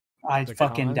could. I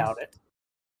fucking doubt it.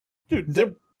 Dude,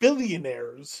 they're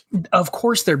billionaires. Of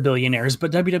course they're billionaires,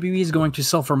 but WWE is going to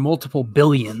sell for multiple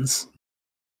billions.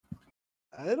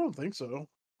 I don't think so.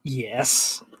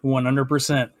 Yes,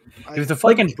 100%. If the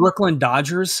fucking Brooklyn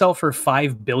Dodgers sell for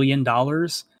 $5 billion,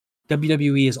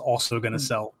 WWE is also going to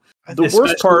sell. The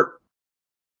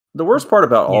worst part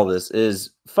about all this is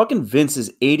fucking Vince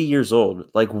is 80 years old.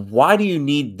 Like, why do you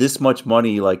need this much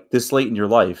money like this late in your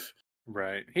life?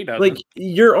 Right. He doesn't. Like,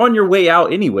 you're on your way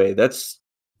out anyway. That's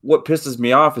what pisses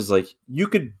me off, is like, you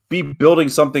could be building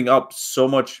something up so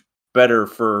much better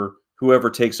for whoever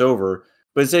takes over,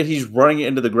 but instead he's running it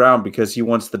into the ground because he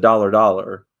wants the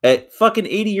dollar at fucking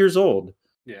 80 years old.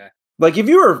 Yeah. Like, if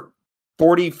you were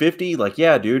 40, 50, like,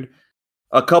 yeah, dude,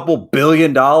 a couple $1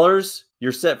 billion,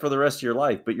 you're set for the rest of your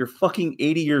life, but you're fucking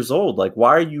 80 years old. Like,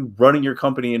 why are you running your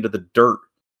company into the dirt?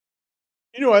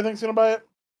 You know who I think's gonna buy it?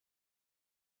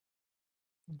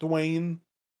 Dwayne.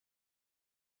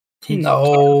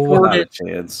 No, not a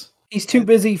chance. He's too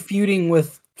busy feuding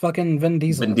with fucking Vin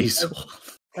Diesel.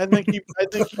 I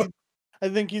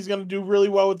think he's gonna do really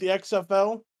well with the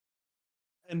XFL,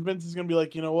 and Vince is gonna be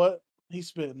like, you know what? He's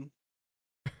spitting.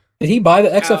 Did he buy the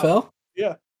XFL?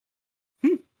 Yeah.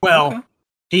 Well,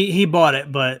 he bought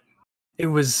it, but it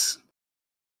was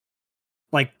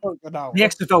like the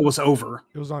XFL was over.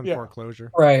 It was on foreclosure.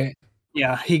 Right.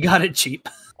 Yeah, he got it cheap.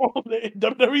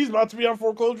 WWE's about to be on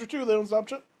foreclosure too. They don't stop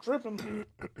tripping.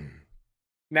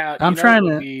 Now, I'm trying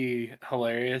to be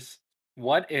hilarious.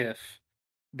 What if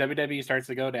WWE starts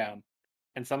to go down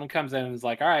and someone comes in and is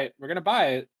like, all right, we're going to buy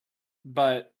it,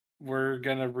 but we're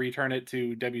going to return it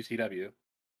to WCW.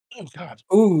 Oh, God.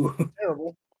 Ooh.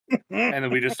 Terrible. And then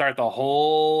we just start the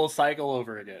whole cycle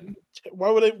over again.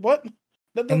 Why would they? What?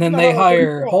 And then they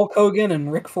hire Hulk Hogan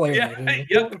and Ric Flair. Yeah,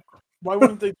 yep. Why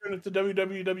wouldn't they turn it to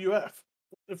WWF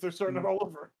if they're starting it all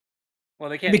over?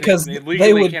 Well, they can't, because they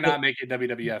legally cannot make it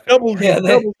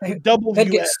WWF.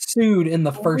 They'd get sued in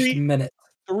the first minute.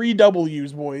 3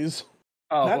 W's, boys.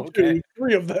 Oh, not okay. 2,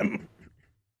 3 of them.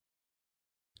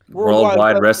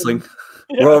 Worldwide Wrestling.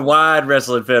 Yeah. Worldwide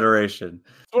Wrestling Federation.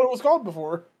 That's what it was called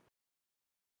before.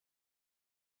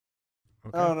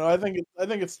 Okay. I don't know. I think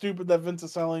it's stupid that Vince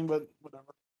is selling, but whatever.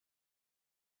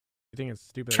 You think it's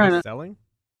stupid that he's selling?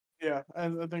 Yeah,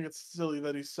 and I think it's silly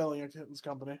that he's selling his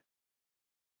company.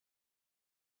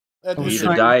 You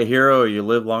either die a hero or you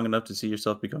live long enough to see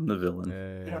yourself become the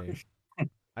villain.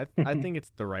 I think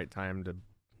it's the right time to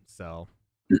sell.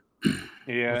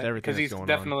 Yeah, because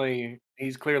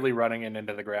he's clearly running it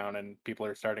into the ground, and people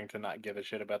are starting to not give a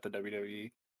shit about the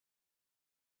WWE.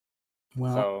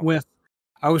 Well,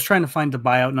 I was trying to find the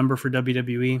buyout number for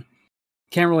WWE.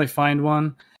 Can't really find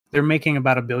one. They're making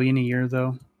about $1 billion a year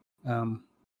though, and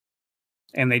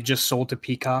they just sold to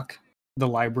Peacock the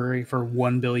library for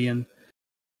 $1 billion.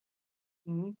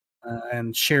 Mm-hmm.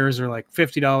 And shares are like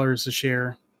 $50 a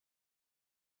share.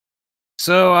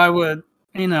 So I would,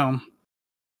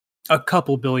 a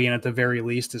couple billion at the very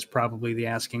least is probably the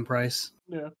asking price.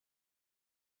 Yeah.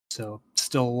 So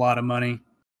still a lot of money.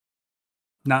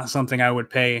 Not something I would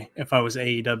pay if I was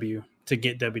AEW to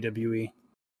get WWE.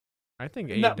 I think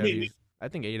AEW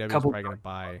is probably going to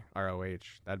buy ROH.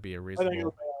 That'd be a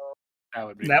reasonable.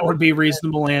 That would be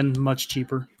reasonable and much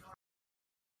cheaper.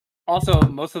 Also,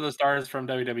 most of the stars from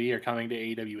WWE are coming to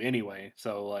AEW anyway,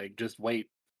 so like just wait.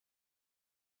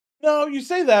 No, you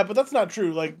say that, but that's not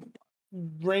true. Like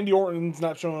Randy Orton's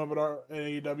not showing up at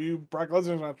AEW. Brock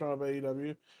Lesnar's not showing up at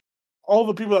AEW. All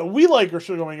the people that we like are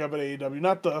showing up at AEW,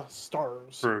 not the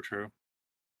stars. True.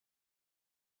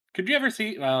 Could you ever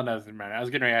see? Well, no, doesn't matter. I was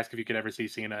going to ask if you could ever see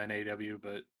Cena in AEW,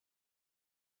 but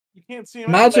you can't see him.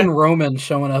 Imagine Roman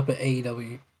showing up at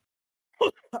AEW.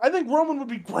 I think Roman would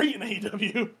be great in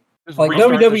AEW. Like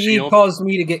WWE caused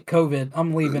me to get COVID.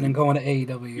 I'm leaving and going to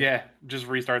AEW. Yeah, just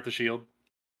restart the Shield.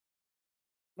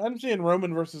 I'm seeing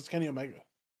Roman versus Kenny Omega.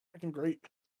 Fucking great.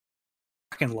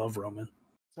 I can love Roman.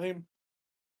 Same.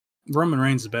 Roman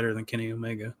Reigns is better than Kenny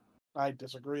Omega. I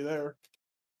disagree there.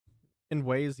 In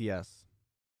ways, yes.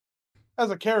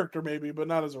 As a character, maybe, but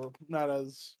not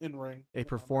as in ring. A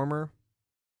performer.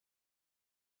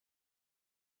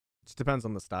 Just depends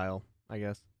on the style, I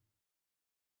guess.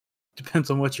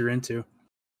 Depends on what you're into.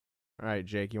 All right,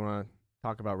 Jake, you want to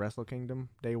talk about Wrestle Kingdom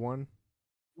Day 1?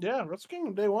 Yeah, Wrestle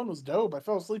Kingdom Day 1 was dope. I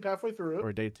fell asleep halfway through it.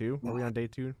 Or Day 2? Are we on Day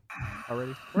 2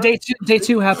 already? Day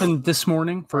two happened this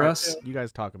morning for us. Yeah. You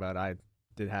guys talk about it. I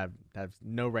did have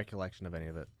no recollection of any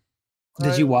of it.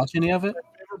 Did you watch any of it?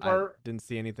 I didn't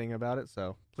see anything about it,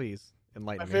 so please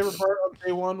enlighten me. My favorite part of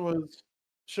Day 1 was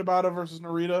Shibata versus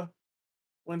Narita.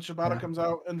 When Shibata comes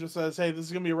out and just says, "Hey, this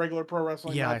is gonna be a regular pro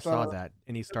wrestling." Yeah, I saw that,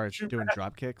 and he starts doing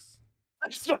drop kicks.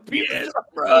 Yes,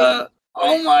 bro.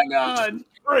 Oh my god,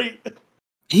 great!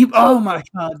 Oh my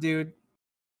god, dude,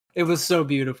 it was so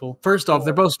beautiful. First off,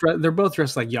 they're both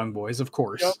dressed like young boys, of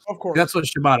course. Yep, of course, that's what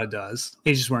Shibata does.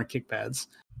 He's just wearing kick pads.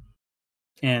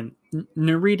 And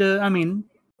Narita, I mean,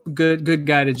 good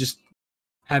guy to just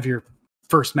have your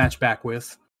first match back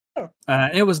with.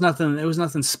 It was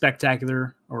nothing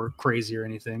spectacular or crazy or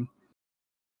anything.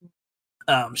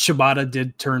 Shibata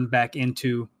did turn back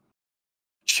into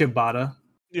Shibata.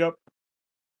 Yep.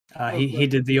 He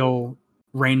did the old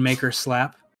Rainmaker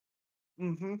slap,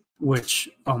 which,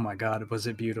 oh my god, was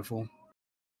it beautiful!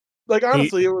 Like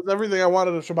honestly, it was everything I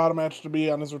wanted a Shibata match to be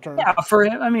on his return. Yeah, for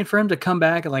him to come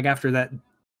back like after that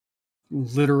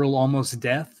literal almost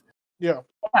death. Yeah,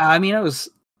 I mean it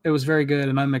was very good,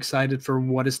 and I'm excited for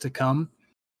what is to come.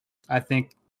 I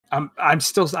think I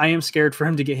am scared for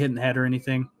him to get hit in the head or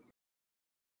anything.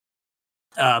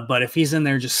 But if he's in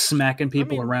there just smacking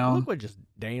people around, look what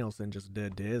Danielson just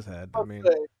did to his head. I mean,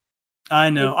 I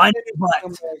know,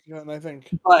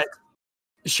 but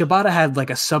Shibata had like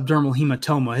a subdermal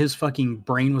hematoma. His fucking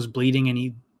brain was bleeding, and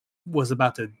he was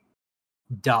about to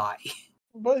die.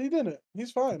 But he didn't.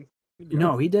 He's fine.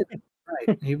 No, he didn't.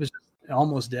 Right, he was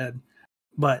almost dead.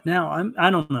 But now I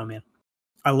don't know, man.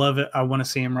 I love it. I want to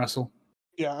see him wrestle.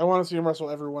 Yeah, I want to see him wrestle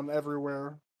everyone,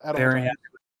 everywhere. Very happy.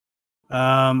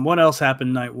 What else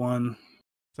happened night 1?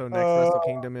 So next Wrestle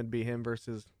Kingdom, it'd be him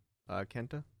versus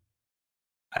Kenta.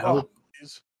 I hope.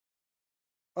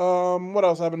 What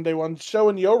else happened day 1? Show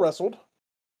and Yo wrestled.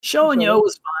 Show and Yo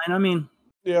was fine. I mean,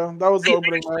 yeah, that was the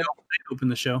opening match. They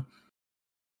opened the show.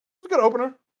 It's a good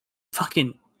opener.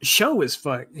 Fucking Show is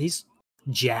he's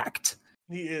jacked.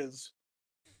 He is.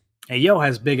 Hey, Yo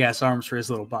has big ass arms for his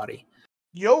little body.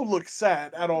 Yo looks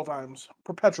sad at all times,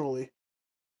 perpetually.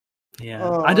 Yeah,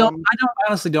 I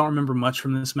honestly don't remember much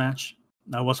from this match.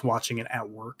 I was watching it at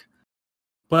work,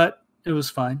 but it was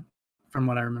fine from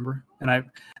what I remember. And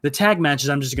the tag matches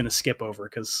I'm just gonna skip over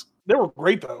because they were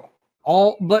great though.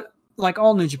 All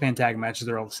New Japan tag matches,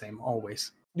 they're all the same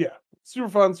always. Yeah, super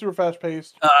fun, super fast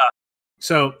paced.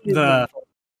 So the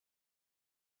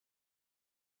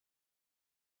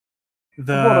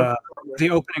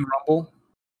opening rumble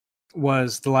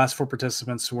was the last 4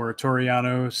 participants were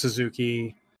Toriano,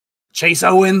 Suzuki, Chase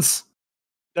Owens,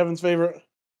 Devin's favorite,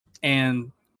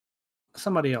 and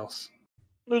somebody else.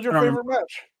 What was your favorite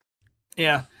match?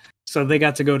 Yeah, so they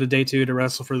got to go to day 2 to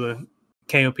wrestle for the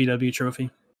KOPW trophy.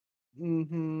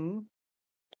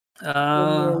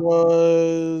 There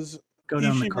was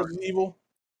Ishii versus Evil.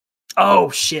 Oh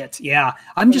shit! Yeah,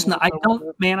 I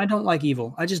don't like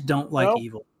Evil. I just don't like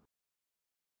Evil.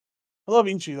 I love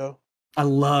Ishii though. I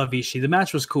love Ishii. The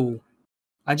match was cool.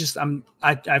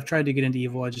 I've tried to get into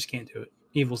Evil. I just can't do it.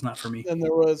 Evil's not for me. And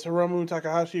there was Hiromu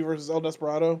Takahashi versus El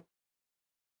Desperado.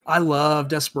 I love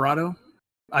Desperado.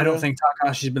 I don't think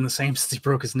Takahashi's been the same since he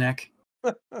broke his neck.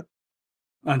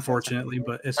 Unfortunately,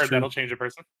 but it's true. That'll change a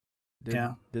person.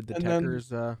 Yeah. Did the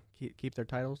Tekkers keep their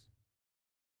titles?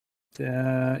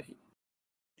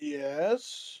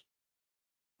 Yes.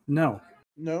 No.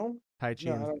 No.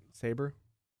 Taichi and Sabre?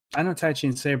 I know Taichi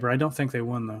and Sabre. I don't think they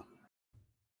won, though.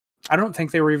 I don't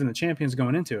think they were even the champions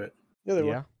going into it. Yeah, they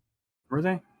were. Were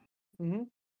they? Mm-hmm.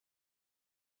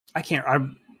 I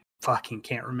fucking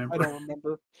can't remember. I don't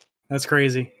remember. That's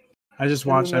crazy. I just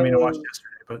watched. I watched yesterday,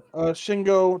 but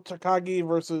Shingo Takagi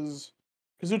versus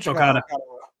Kazuchika Okada.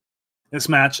 This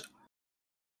match.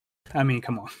 I mean,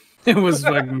 come on. It was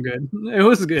fucking good. It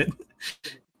was good.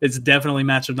 It's definitely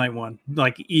match of night one.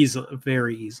 Like easily,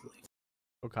 very easily.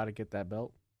 Okada get that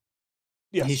belt?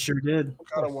 Yes. He sure did.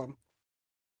 Okada won.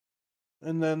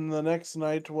 And then the next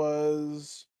night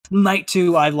was night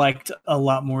 2. I liked a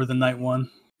lot more than night 1.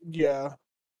 Yeah.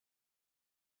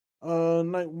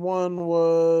 Night 1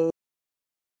 was.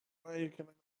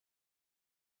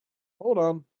 Hold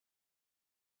on.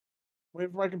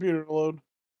 Wait for my computer to load.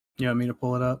 You want me to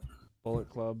pull it up? Bullet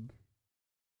Club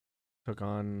took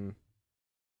on.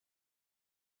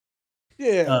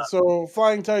 Yeah, so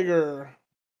Flying Tiger,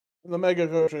 the Mega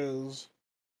Coaches,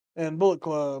 and Bullet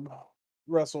Club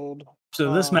wrestled.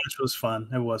 So this match was fun.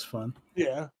 It was fun.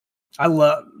 Yeah. I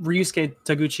love Ryusuke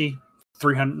Taguchi.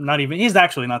 300. Not even. He's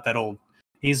actually not that old.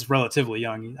 He's relatively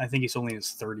young. I think he's only in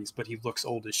his 30s, but he looks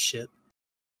old as shit.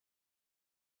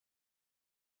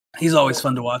 He's always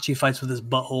fun to watch. He fights with his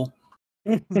butthole.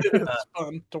 It's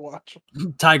fun to watch.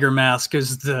 Tiger Mask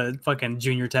is the fucking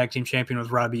junior tag team champion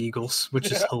with Robbie Eagles,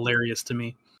 which is hilarious to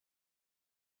me.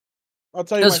 I'll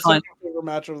tell you my second favorite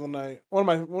match of the night.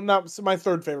 Not my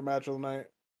third favorite match of the night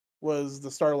was the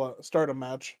Stardom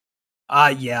match.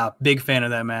 Yeah, big fan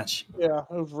of that match. Yeah,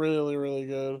 it was really, really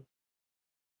good.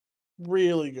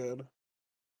 Really good.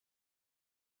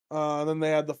 Then they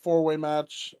had the 4-way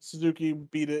match. Suzuki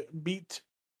beat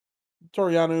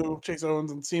Toriano, Chase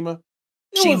Owens, and CIMA.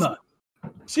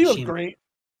 CIMA's great.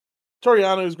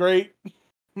 Toriano's great.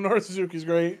 Minoru Suzuki's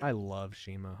great. I love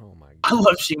CIMA. Oh my god. I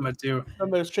love CIMA too.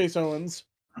 And there's Chase Owens,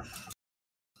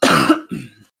 who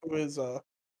is a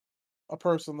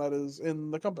person that is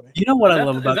in the company. You know what I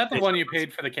love about is that the one you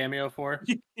paid for the cameo for?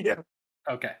 Yeah.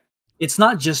 Okay. It's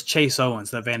not just Chase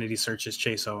Owens that Vanity searches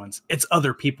Chase Owens. It's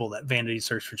other people that Vanity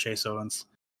search for Chase Owens.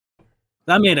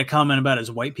 I made a comment about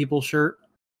his white people shirt,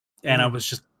 and I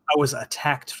was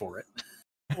attacked for it.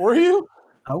 Were you?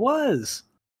 I was.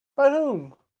 By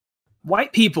whom?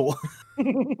 White people.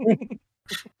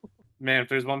 Man, if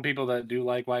there's one people that do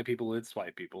like white people, it's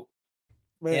white people.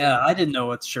 Man. Yeah, I didn't know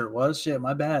what the shirt was. Shit,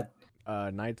 my bad.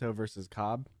 Naito versus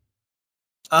Cobb.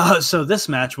 So this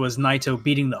match was Naito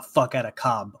beating the fuck out of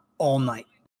Cobb all night.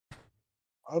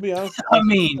 I'll be honest. I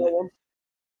mean,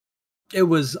 it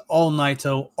was all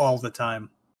Naito all the time.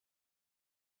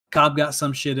 Cobb got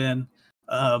some shit in,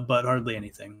 but hardly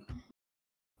anything.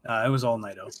 It was all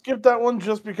Naito. I skipped that one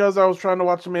just because I was trying to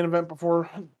watch the main event before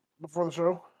the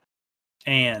show.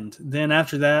 And then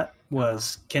after that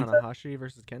was Tanahashi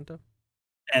versus Kenta.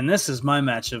 And this is my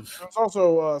match of. It was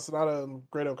also Sonata and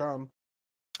Great O'Khan.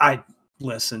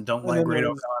 Don't like Great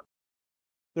O'Khan.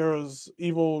 There was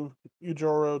Evil,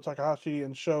 Yujiro, Takahashi,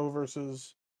 and Sho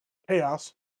versus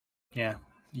Chaos. Yeah,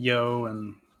 Yo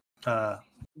and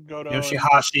Goto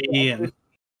Yoshihashi and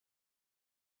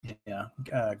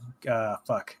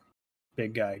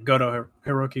big guy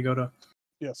Hiroki Goto.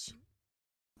 Yes.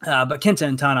 But Kenta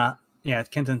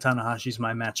and Tanahashi's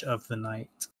my match of the night.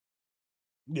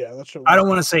 Yeah, that shit. I don't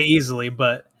want to say easily,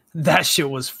 but that shit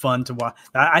was fun to watch.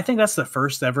 I think that's the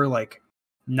first ever like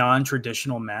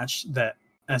non-traditional match that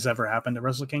has ever happened at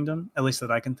Wrestle Kingdom, at least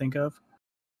that I can think of.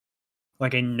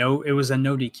 Like it was a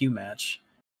no DQ match.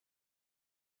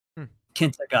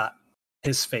 Kenta got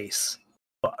his face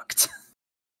fucked.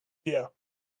 Yeah.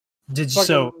 The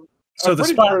spot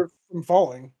from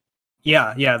falling.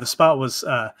 Yeah, the spot was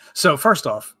so first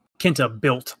off, Kenta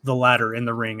built the ladder in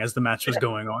the ring as the match was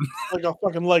going on. Like a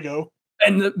fucking Lego.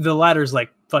 And the ladder's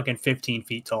like fucking 15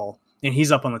 feet tall. And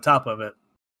he's up on the top of it.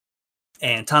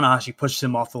 And Tanahashi pushes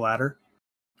him off the ladder.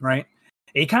 Right?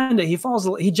 He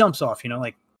jumps off,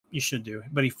 like you should do.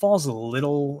 But he falls a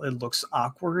little, it looks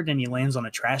awkward, and he lands on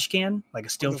a trash can, like a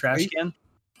steel trash can.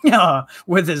 Yeah,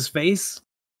 with his face.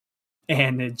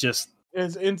 And it just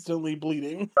is instantly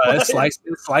bleeding. It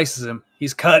slices him.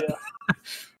 He's cut. Yeah.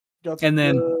 Got and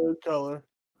then color.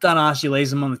 Tanahashi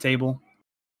lays him on the table.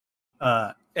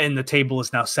 And the table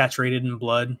is now saturated in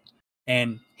blood.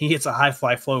 And he hits a high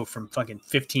fly flow from fucking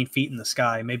 15 feet in the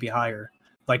sky, maybe higher.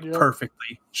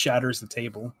 Perfectly shatters the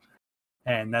table.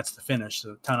 And that's the finish.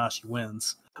 So Tanahashi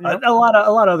wins. Yep. A lot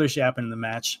of other shit happened in the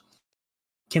match.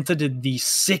 Kenta did the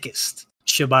sickest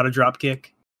Shibata dropkick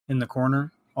in the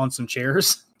corner on some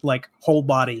chairs. Whole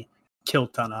body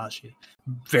killed Tanahashi.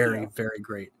 Very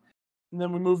great. And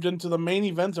then we moved into the main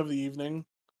event of the evening,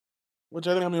 which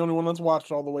I think I'm the only one that's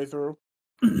watched all the way through.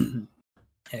 Yeah,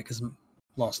 because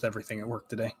lost everything at work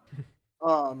today.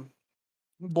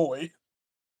 Boy,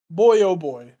 oh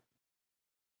boy.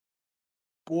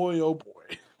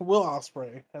 Will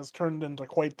Ospreay has turned into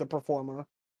quite the performer.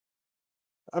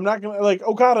 I'm not gonna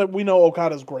Okada. We know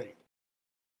Okada's great.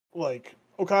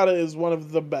 Okada is one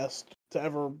of the best to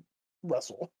ever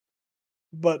wrestle.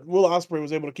 But Will Ospreay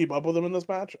was able to keep up with him in this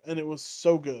match, and it was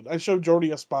so good. I showed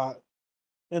Jordy a spot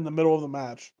in the middle of the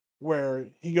match where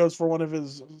he goes for one of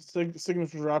his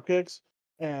signature drop kicks,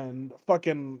 and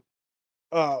fucking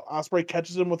Ospreay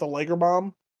catches him with a Lager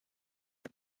bomb,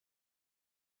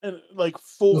 and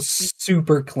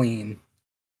super clean,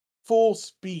 full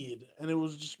speed, and it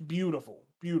was just beautiful,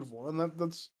 and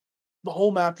that's the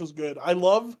whole match was good.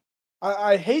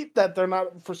 I hate that they're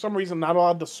not, for some reason, not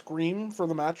allowed to scream for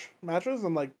the matches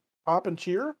and pop and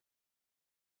cheer,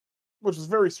 which is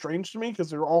very strange to me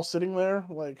because they're all sitting there.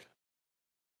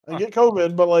 I get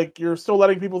COVID, but you're still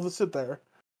letting people just sit there.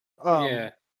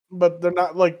 Yeah. But they're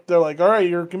not they're all right,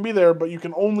 you can be there, but you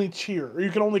can only cheer or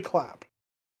you can only clap.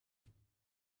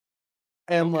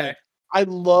 And I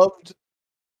loved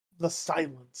the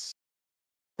silence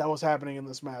that was happening in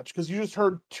this match because you just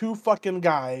heard two fucking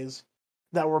guys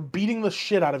that were beating the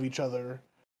shit out of each other.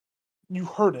 You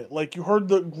heard it. You heard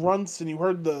the grunts and you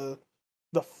heard the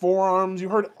forearms. You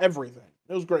heard everything.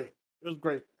 It was great.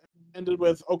 Ended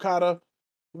with Okada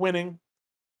winning,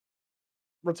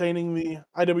 retaining the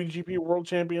IWGP World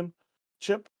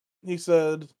Championship. He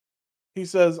says,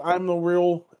 I'm the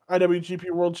real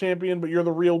IWGP World Champion, but you're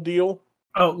the real deal.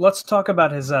 Oh, let's talk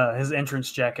about his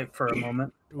entrance jacket for a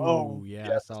moment. Oh,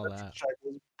 yeah, I saw that.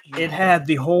 It had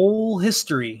the whole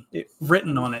history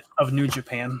written on it of New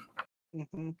Japan.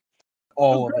 Mm-hmm.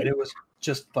 All of it. It was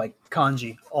just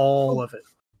kanji. All of it.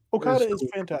 Okada is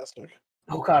fantastic.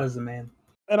 Okada's the man.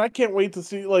 And I can't wait to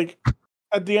see,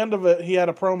 at the end of it, he had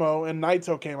a promo and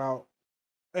Naito came out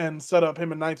and set up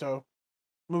him and Naito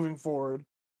moving forward.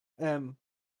 And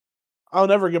I'll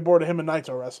never get bored of him and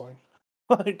Naito wrestling.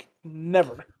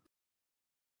 Never.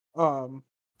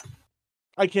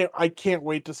 I can't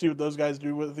wait to see what those guys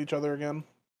do with each other again.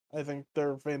 I think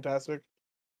they're fantastic.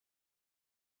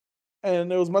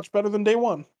 And it was much better than day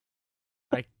one.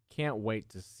 I can't wait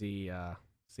to see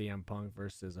CM Punk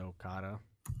versus Okada.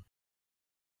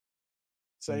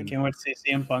 Same. Can't wait to see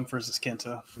CM Punk versus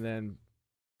Kenta. And then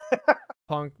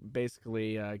Punk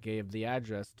basically gave the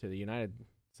address to the United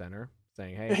Center,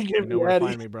 saying, "Hey, you know where to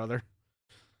find me, brother."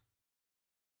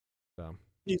 So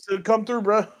he said, "Come through,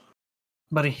 bro."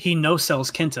 But he no-sells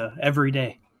Kenta every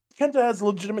day. Kenta has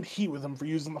legitimate heat with him for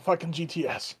using the fucking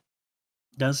GTS.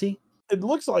 Does he? It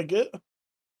looks like it.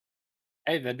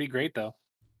 Hey, that'd be great though.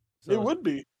 So, it would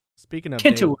be. Speaking of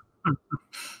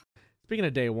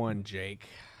day one, Jake.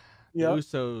 The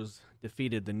Usos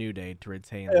defeated the New Day to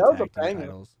retain the tag team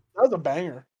titles. That was a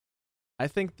banger. I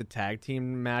think the tag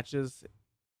team matches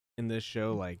in this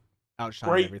show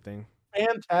outshine everything.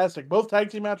 Fantastic. Both tag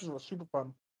team matches were super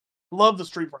fun. Love the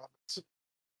Street Profits.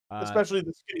 Especially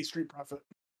the skinny Street Profit.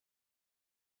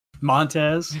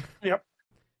 Montez. Yep.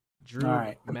 Drew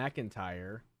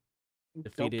McIntyre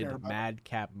defeated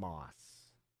Madcap Moss.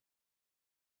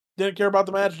 Didn't care about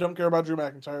the match. Don't care about Drew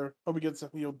McIntyre. Hope he gets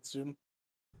healed soon.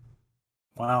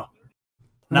 Wow.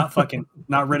 Not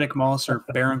Riddick Moss or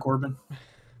Baron Corbin.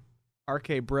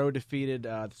 RK Bro defeated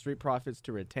the Street Profits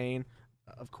to retain.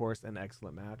 Of course, an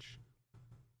excellent match.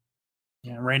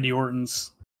 Yeah, Randy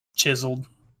Orton's chiseled.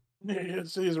 Yeah,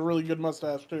 he has a really good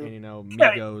mustache too. And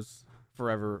Migos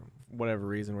forever, whatever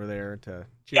reason, were there to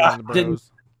cheer on the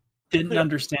Bros. Didn't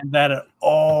understand that at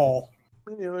all.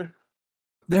 Me neither.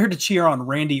 They're to cheer on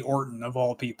Randy Orton of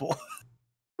all people.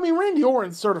 I mean, Randy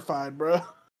Orton's certified, bro.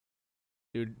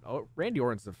 Dude, Randy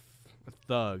Orton's a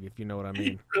thug, if you know what I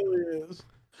mean. He really is.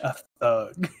 A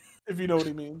thug. If you know what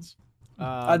he means.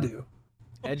 I do.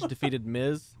 Edge defeated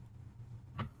Miz.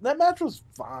 That match was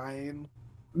fine.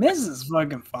 Miz is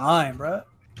fucking fine, bro.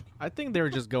 I think they were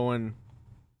just going.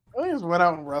 I think just went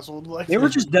out and wrestled. They were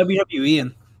just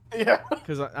WWEing. Yeah.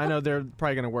 Because I know they're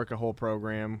probably going to work a whole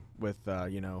program with,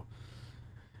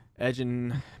 Edge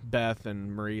and Beth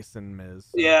and Maurice and Miz.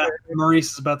 So. Yeah,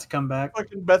 Maurice is about to come back.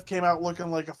 Fucking Beth came out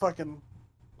looking like a fucking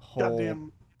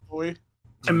goddamn boy.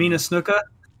 Tamina Snuka.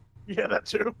 Yeah, that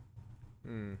too.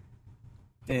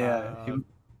 Yeah.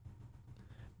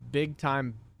 Big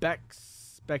time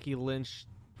Becky Lynch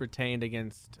retained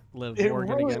against Liv It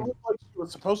Morgan really again. looked like she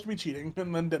was supposed to be cheating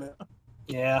and then didn't.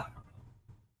 Yeah.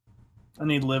 I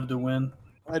need Liv to win.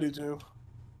 I do too.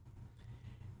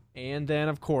 And then,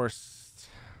 of course,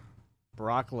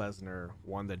 Brock Lesnar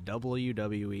won the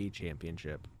WWE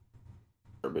Championship.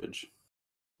 Garbage.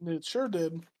 It sure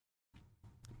did.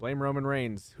 Blame Roman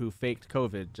Reigns, who faked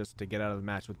COVID just to get out of the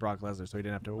match with Brock Lesnar so he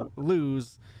didn't have to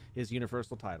lose his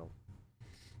Universal title.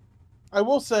 I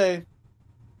will say,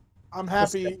 I'm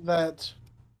happy that.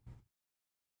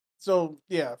 So,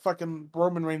 yeah, fucking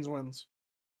Roman Reigns wins.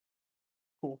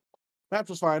 Cool. Match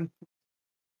was fine.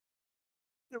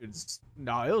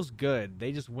 No, it was good.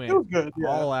 They just went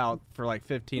all out for like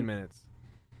 15 minutes.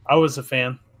 I was a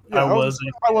fan. Yeah, I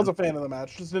was a fan of the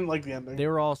match. Just didn't like the ending. They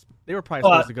were probably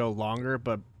supposed to go longer,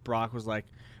 but Brock was like,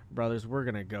 "Brothers, we're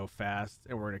gonna go fast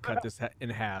and we're gonna cut this in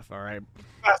half. All right,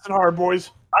 fast and hard,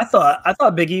 boys." I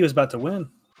thought Big E was about to win.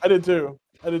 I did too.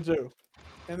 And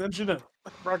then she didn't.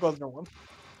 Brock Lesnar won.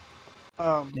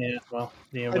 Yeah, well,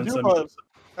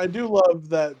 I do love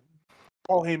that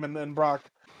Paul Heyman and Brock,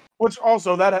 which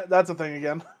also that's a thing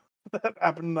again. That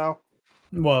happened now.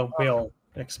 Well, we all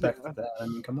expected that. I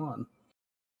mean, come on.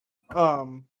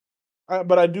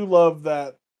 But I do love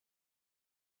that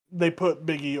they put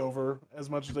Big E over as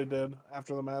much as they did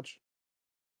after the match.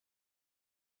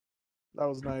 That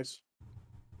was nice.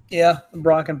 Yeah,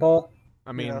 Brock and Paul.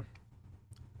 I mean,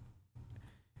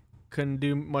 couldn't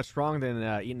do much wrong than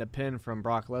eating a pin from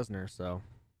Brock Lesnar. So,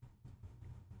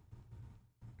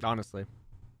 honestly,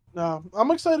 no,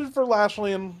 I'm excited for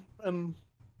Lashley and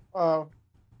Brock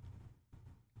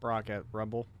at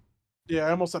Rumble. Yeah,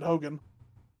 I almost said Hogan.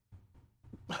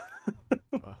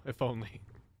 If only.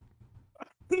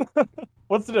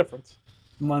 What's the difference?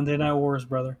 Monday Night Wars,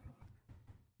 brother.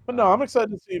 But no, I'm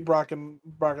excited to see Brock and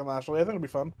Lashley. I think it'll be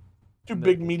fun. Two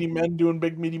big meaty men doing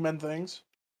big meaty men things.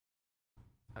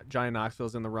 Johnny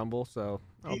Knoxville's in the Rumble, so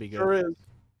I'll be good. Sure is.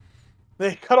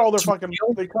 They cut all their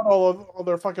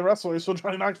fucking wrestlers so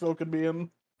Johnny Knoxville could be in.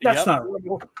 That's not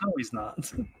real. No, he's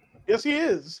not. Yes, he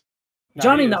is.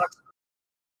 Johnny Knoxville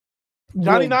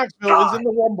is in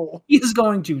the Rumble. He's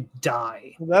going to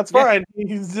die. That's fine.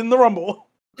 He's in the Rumble.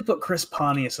 They put Chris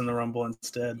Pontius in the Rumble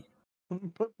instead.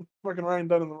 Put fucking Ryan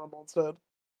Dunn in the Rumble instead.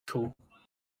 Cool.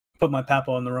 Put my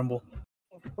papa in the Rumble.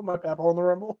 Put my papa in the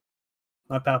Rumble.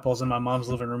 My papa's in my mom's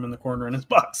living room in the corner in his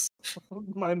box.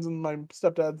 Mine's in my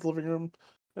stepdad's living room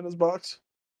in his box.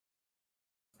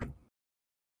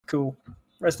 Cool.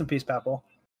 Rest in peace, Papa.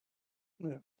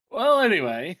 Yeah. Well,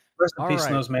 anyway. Rest in peace,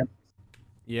 Snowsman.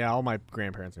 Yeah, all my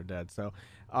grandparents are dead, so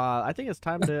I think it's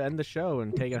time to end the show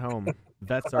and take it home.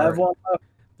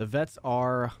 The vets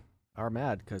are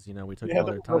mad because we took all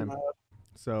their time.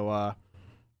 So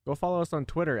go follow us on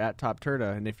Twitter at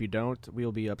TopTerta, and if you don't,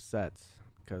 we'll be upset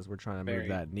because we're trying to move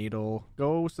that needle.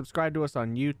 Go subscribe to us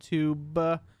on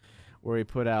YouTube, where we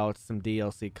put out some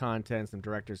DLC content, some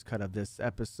director's cut of this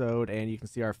episode, and you can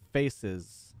see our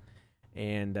faces.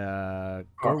 And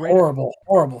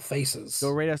horrible faces. Go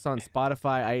rate us on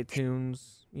Spotify,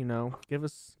 iTunes. Give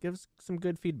us some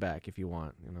good feedback if you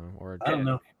want. Or I don't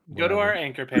know. Go to our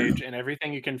anchor page and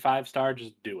everything you can 5-star,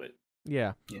 just do it.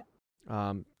 Yeah.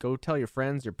 Go tell your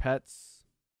friends, your pets,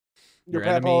 your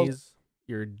pet enemies, holes.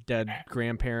 your dead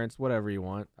grandparents, whatever you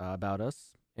want about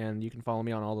us. And you can follow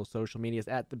me on all those social medias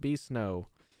at the Beast Snow.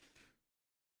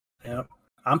 Yep.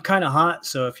 I'm kind of hot,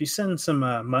 so if you send some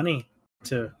money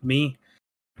to me,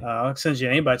 I'll send you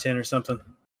an invite or something.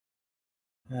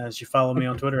 As you follow me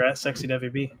on Twitter at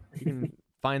SexyWB. You can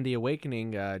find The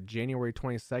Awakening January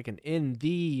 22nd in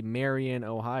the Marion,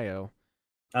 Ohio.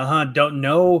 Don't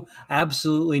know,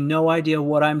 absolutely no idea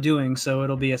what I'm doing, so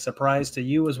it'll be a surprise to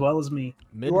you as well as me.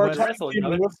 Midwest You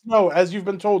are with Snow, as you've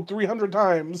been told 300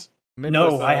 times.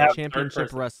 Midwest I have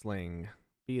Championship Wrestling.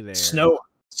 Be there.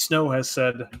 Snow has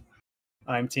said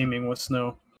I'm teaming with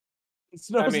Snow.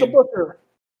 Snow's the booker.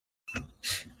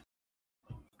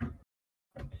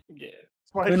 Yeah.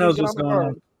 Who knows what's going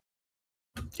on?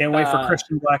 Can't wait for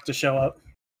Christian Black to show up.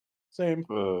 Same.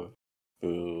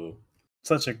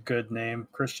 Such a good name,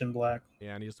 Christian Black.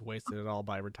 Yeah, and he just wasted it all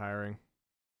by retiring.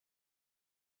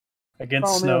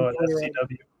 Against Snow at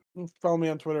SCW. Follow me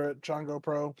on Twitter at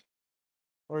ChongoPro.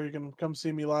 Or you can come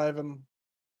see me live, and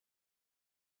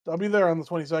I'll be there on the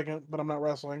 22nd, but I'm not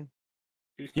wrestling.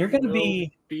 You're going to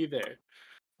be there.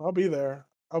 I'll be there.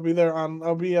 I'll be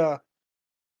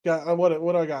got what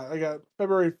do I got? I got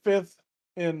February 5th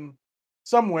in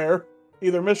somewhere,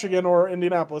 either Michigan or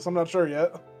Indianapolis. I'm not sure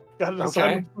yet. Got to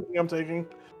decide which I'm taking.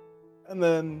 And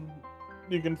then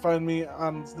you can find me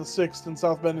on the 6th in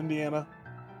South Bend, Indiana,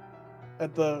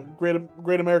 at the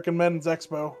Great American Men's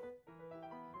Expo.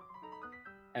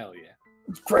 Hell yeah!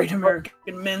 Great American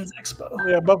Men's Expo.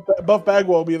 Yeah, Buff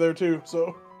Bagwell will be there too.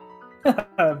 So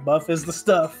Buff is the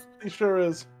stuff. He sure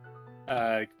is.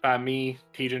 Me,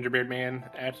 T Gingerbeard Man,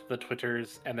 at the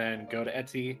Twitters, and then go to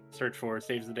Etsy, search for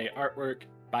Saves the Day artwork,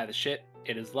 buy the shit.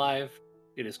 It is live.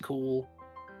 It is cool.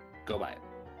 Go buy it.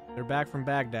 They're back from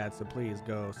Baghdad, so please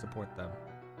go support them.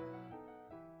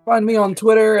 Find me on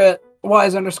Twitter at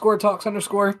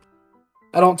wise_talks_.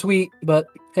 I don't tweet, but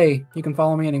hey, you can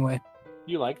follow me anyway.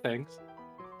 You like things.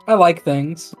 I like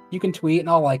things. You can tweet and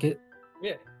I'll like it.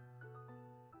 Yeah.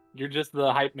 You're just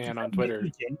the hype man on Twitter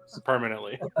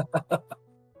permanently.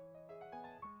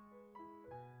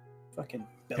 Fucking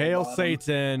Hail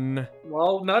Satan.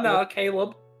 Well, no,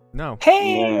 Caleb. No.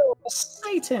 Hail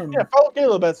Satan. Yeah, follow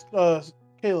Caleb at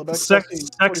Caleb.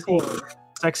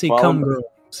 Sexy cum girl.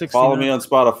 Follow me on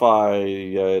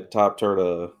Spotify at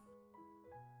TopTerta.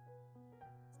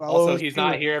 Also, he's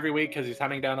not here every week because he's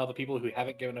hunting down all the people who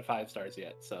haven't given it 5 stars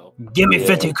yet. So give me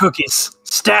 50 cookies.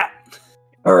 Stat.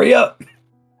 Hurry up.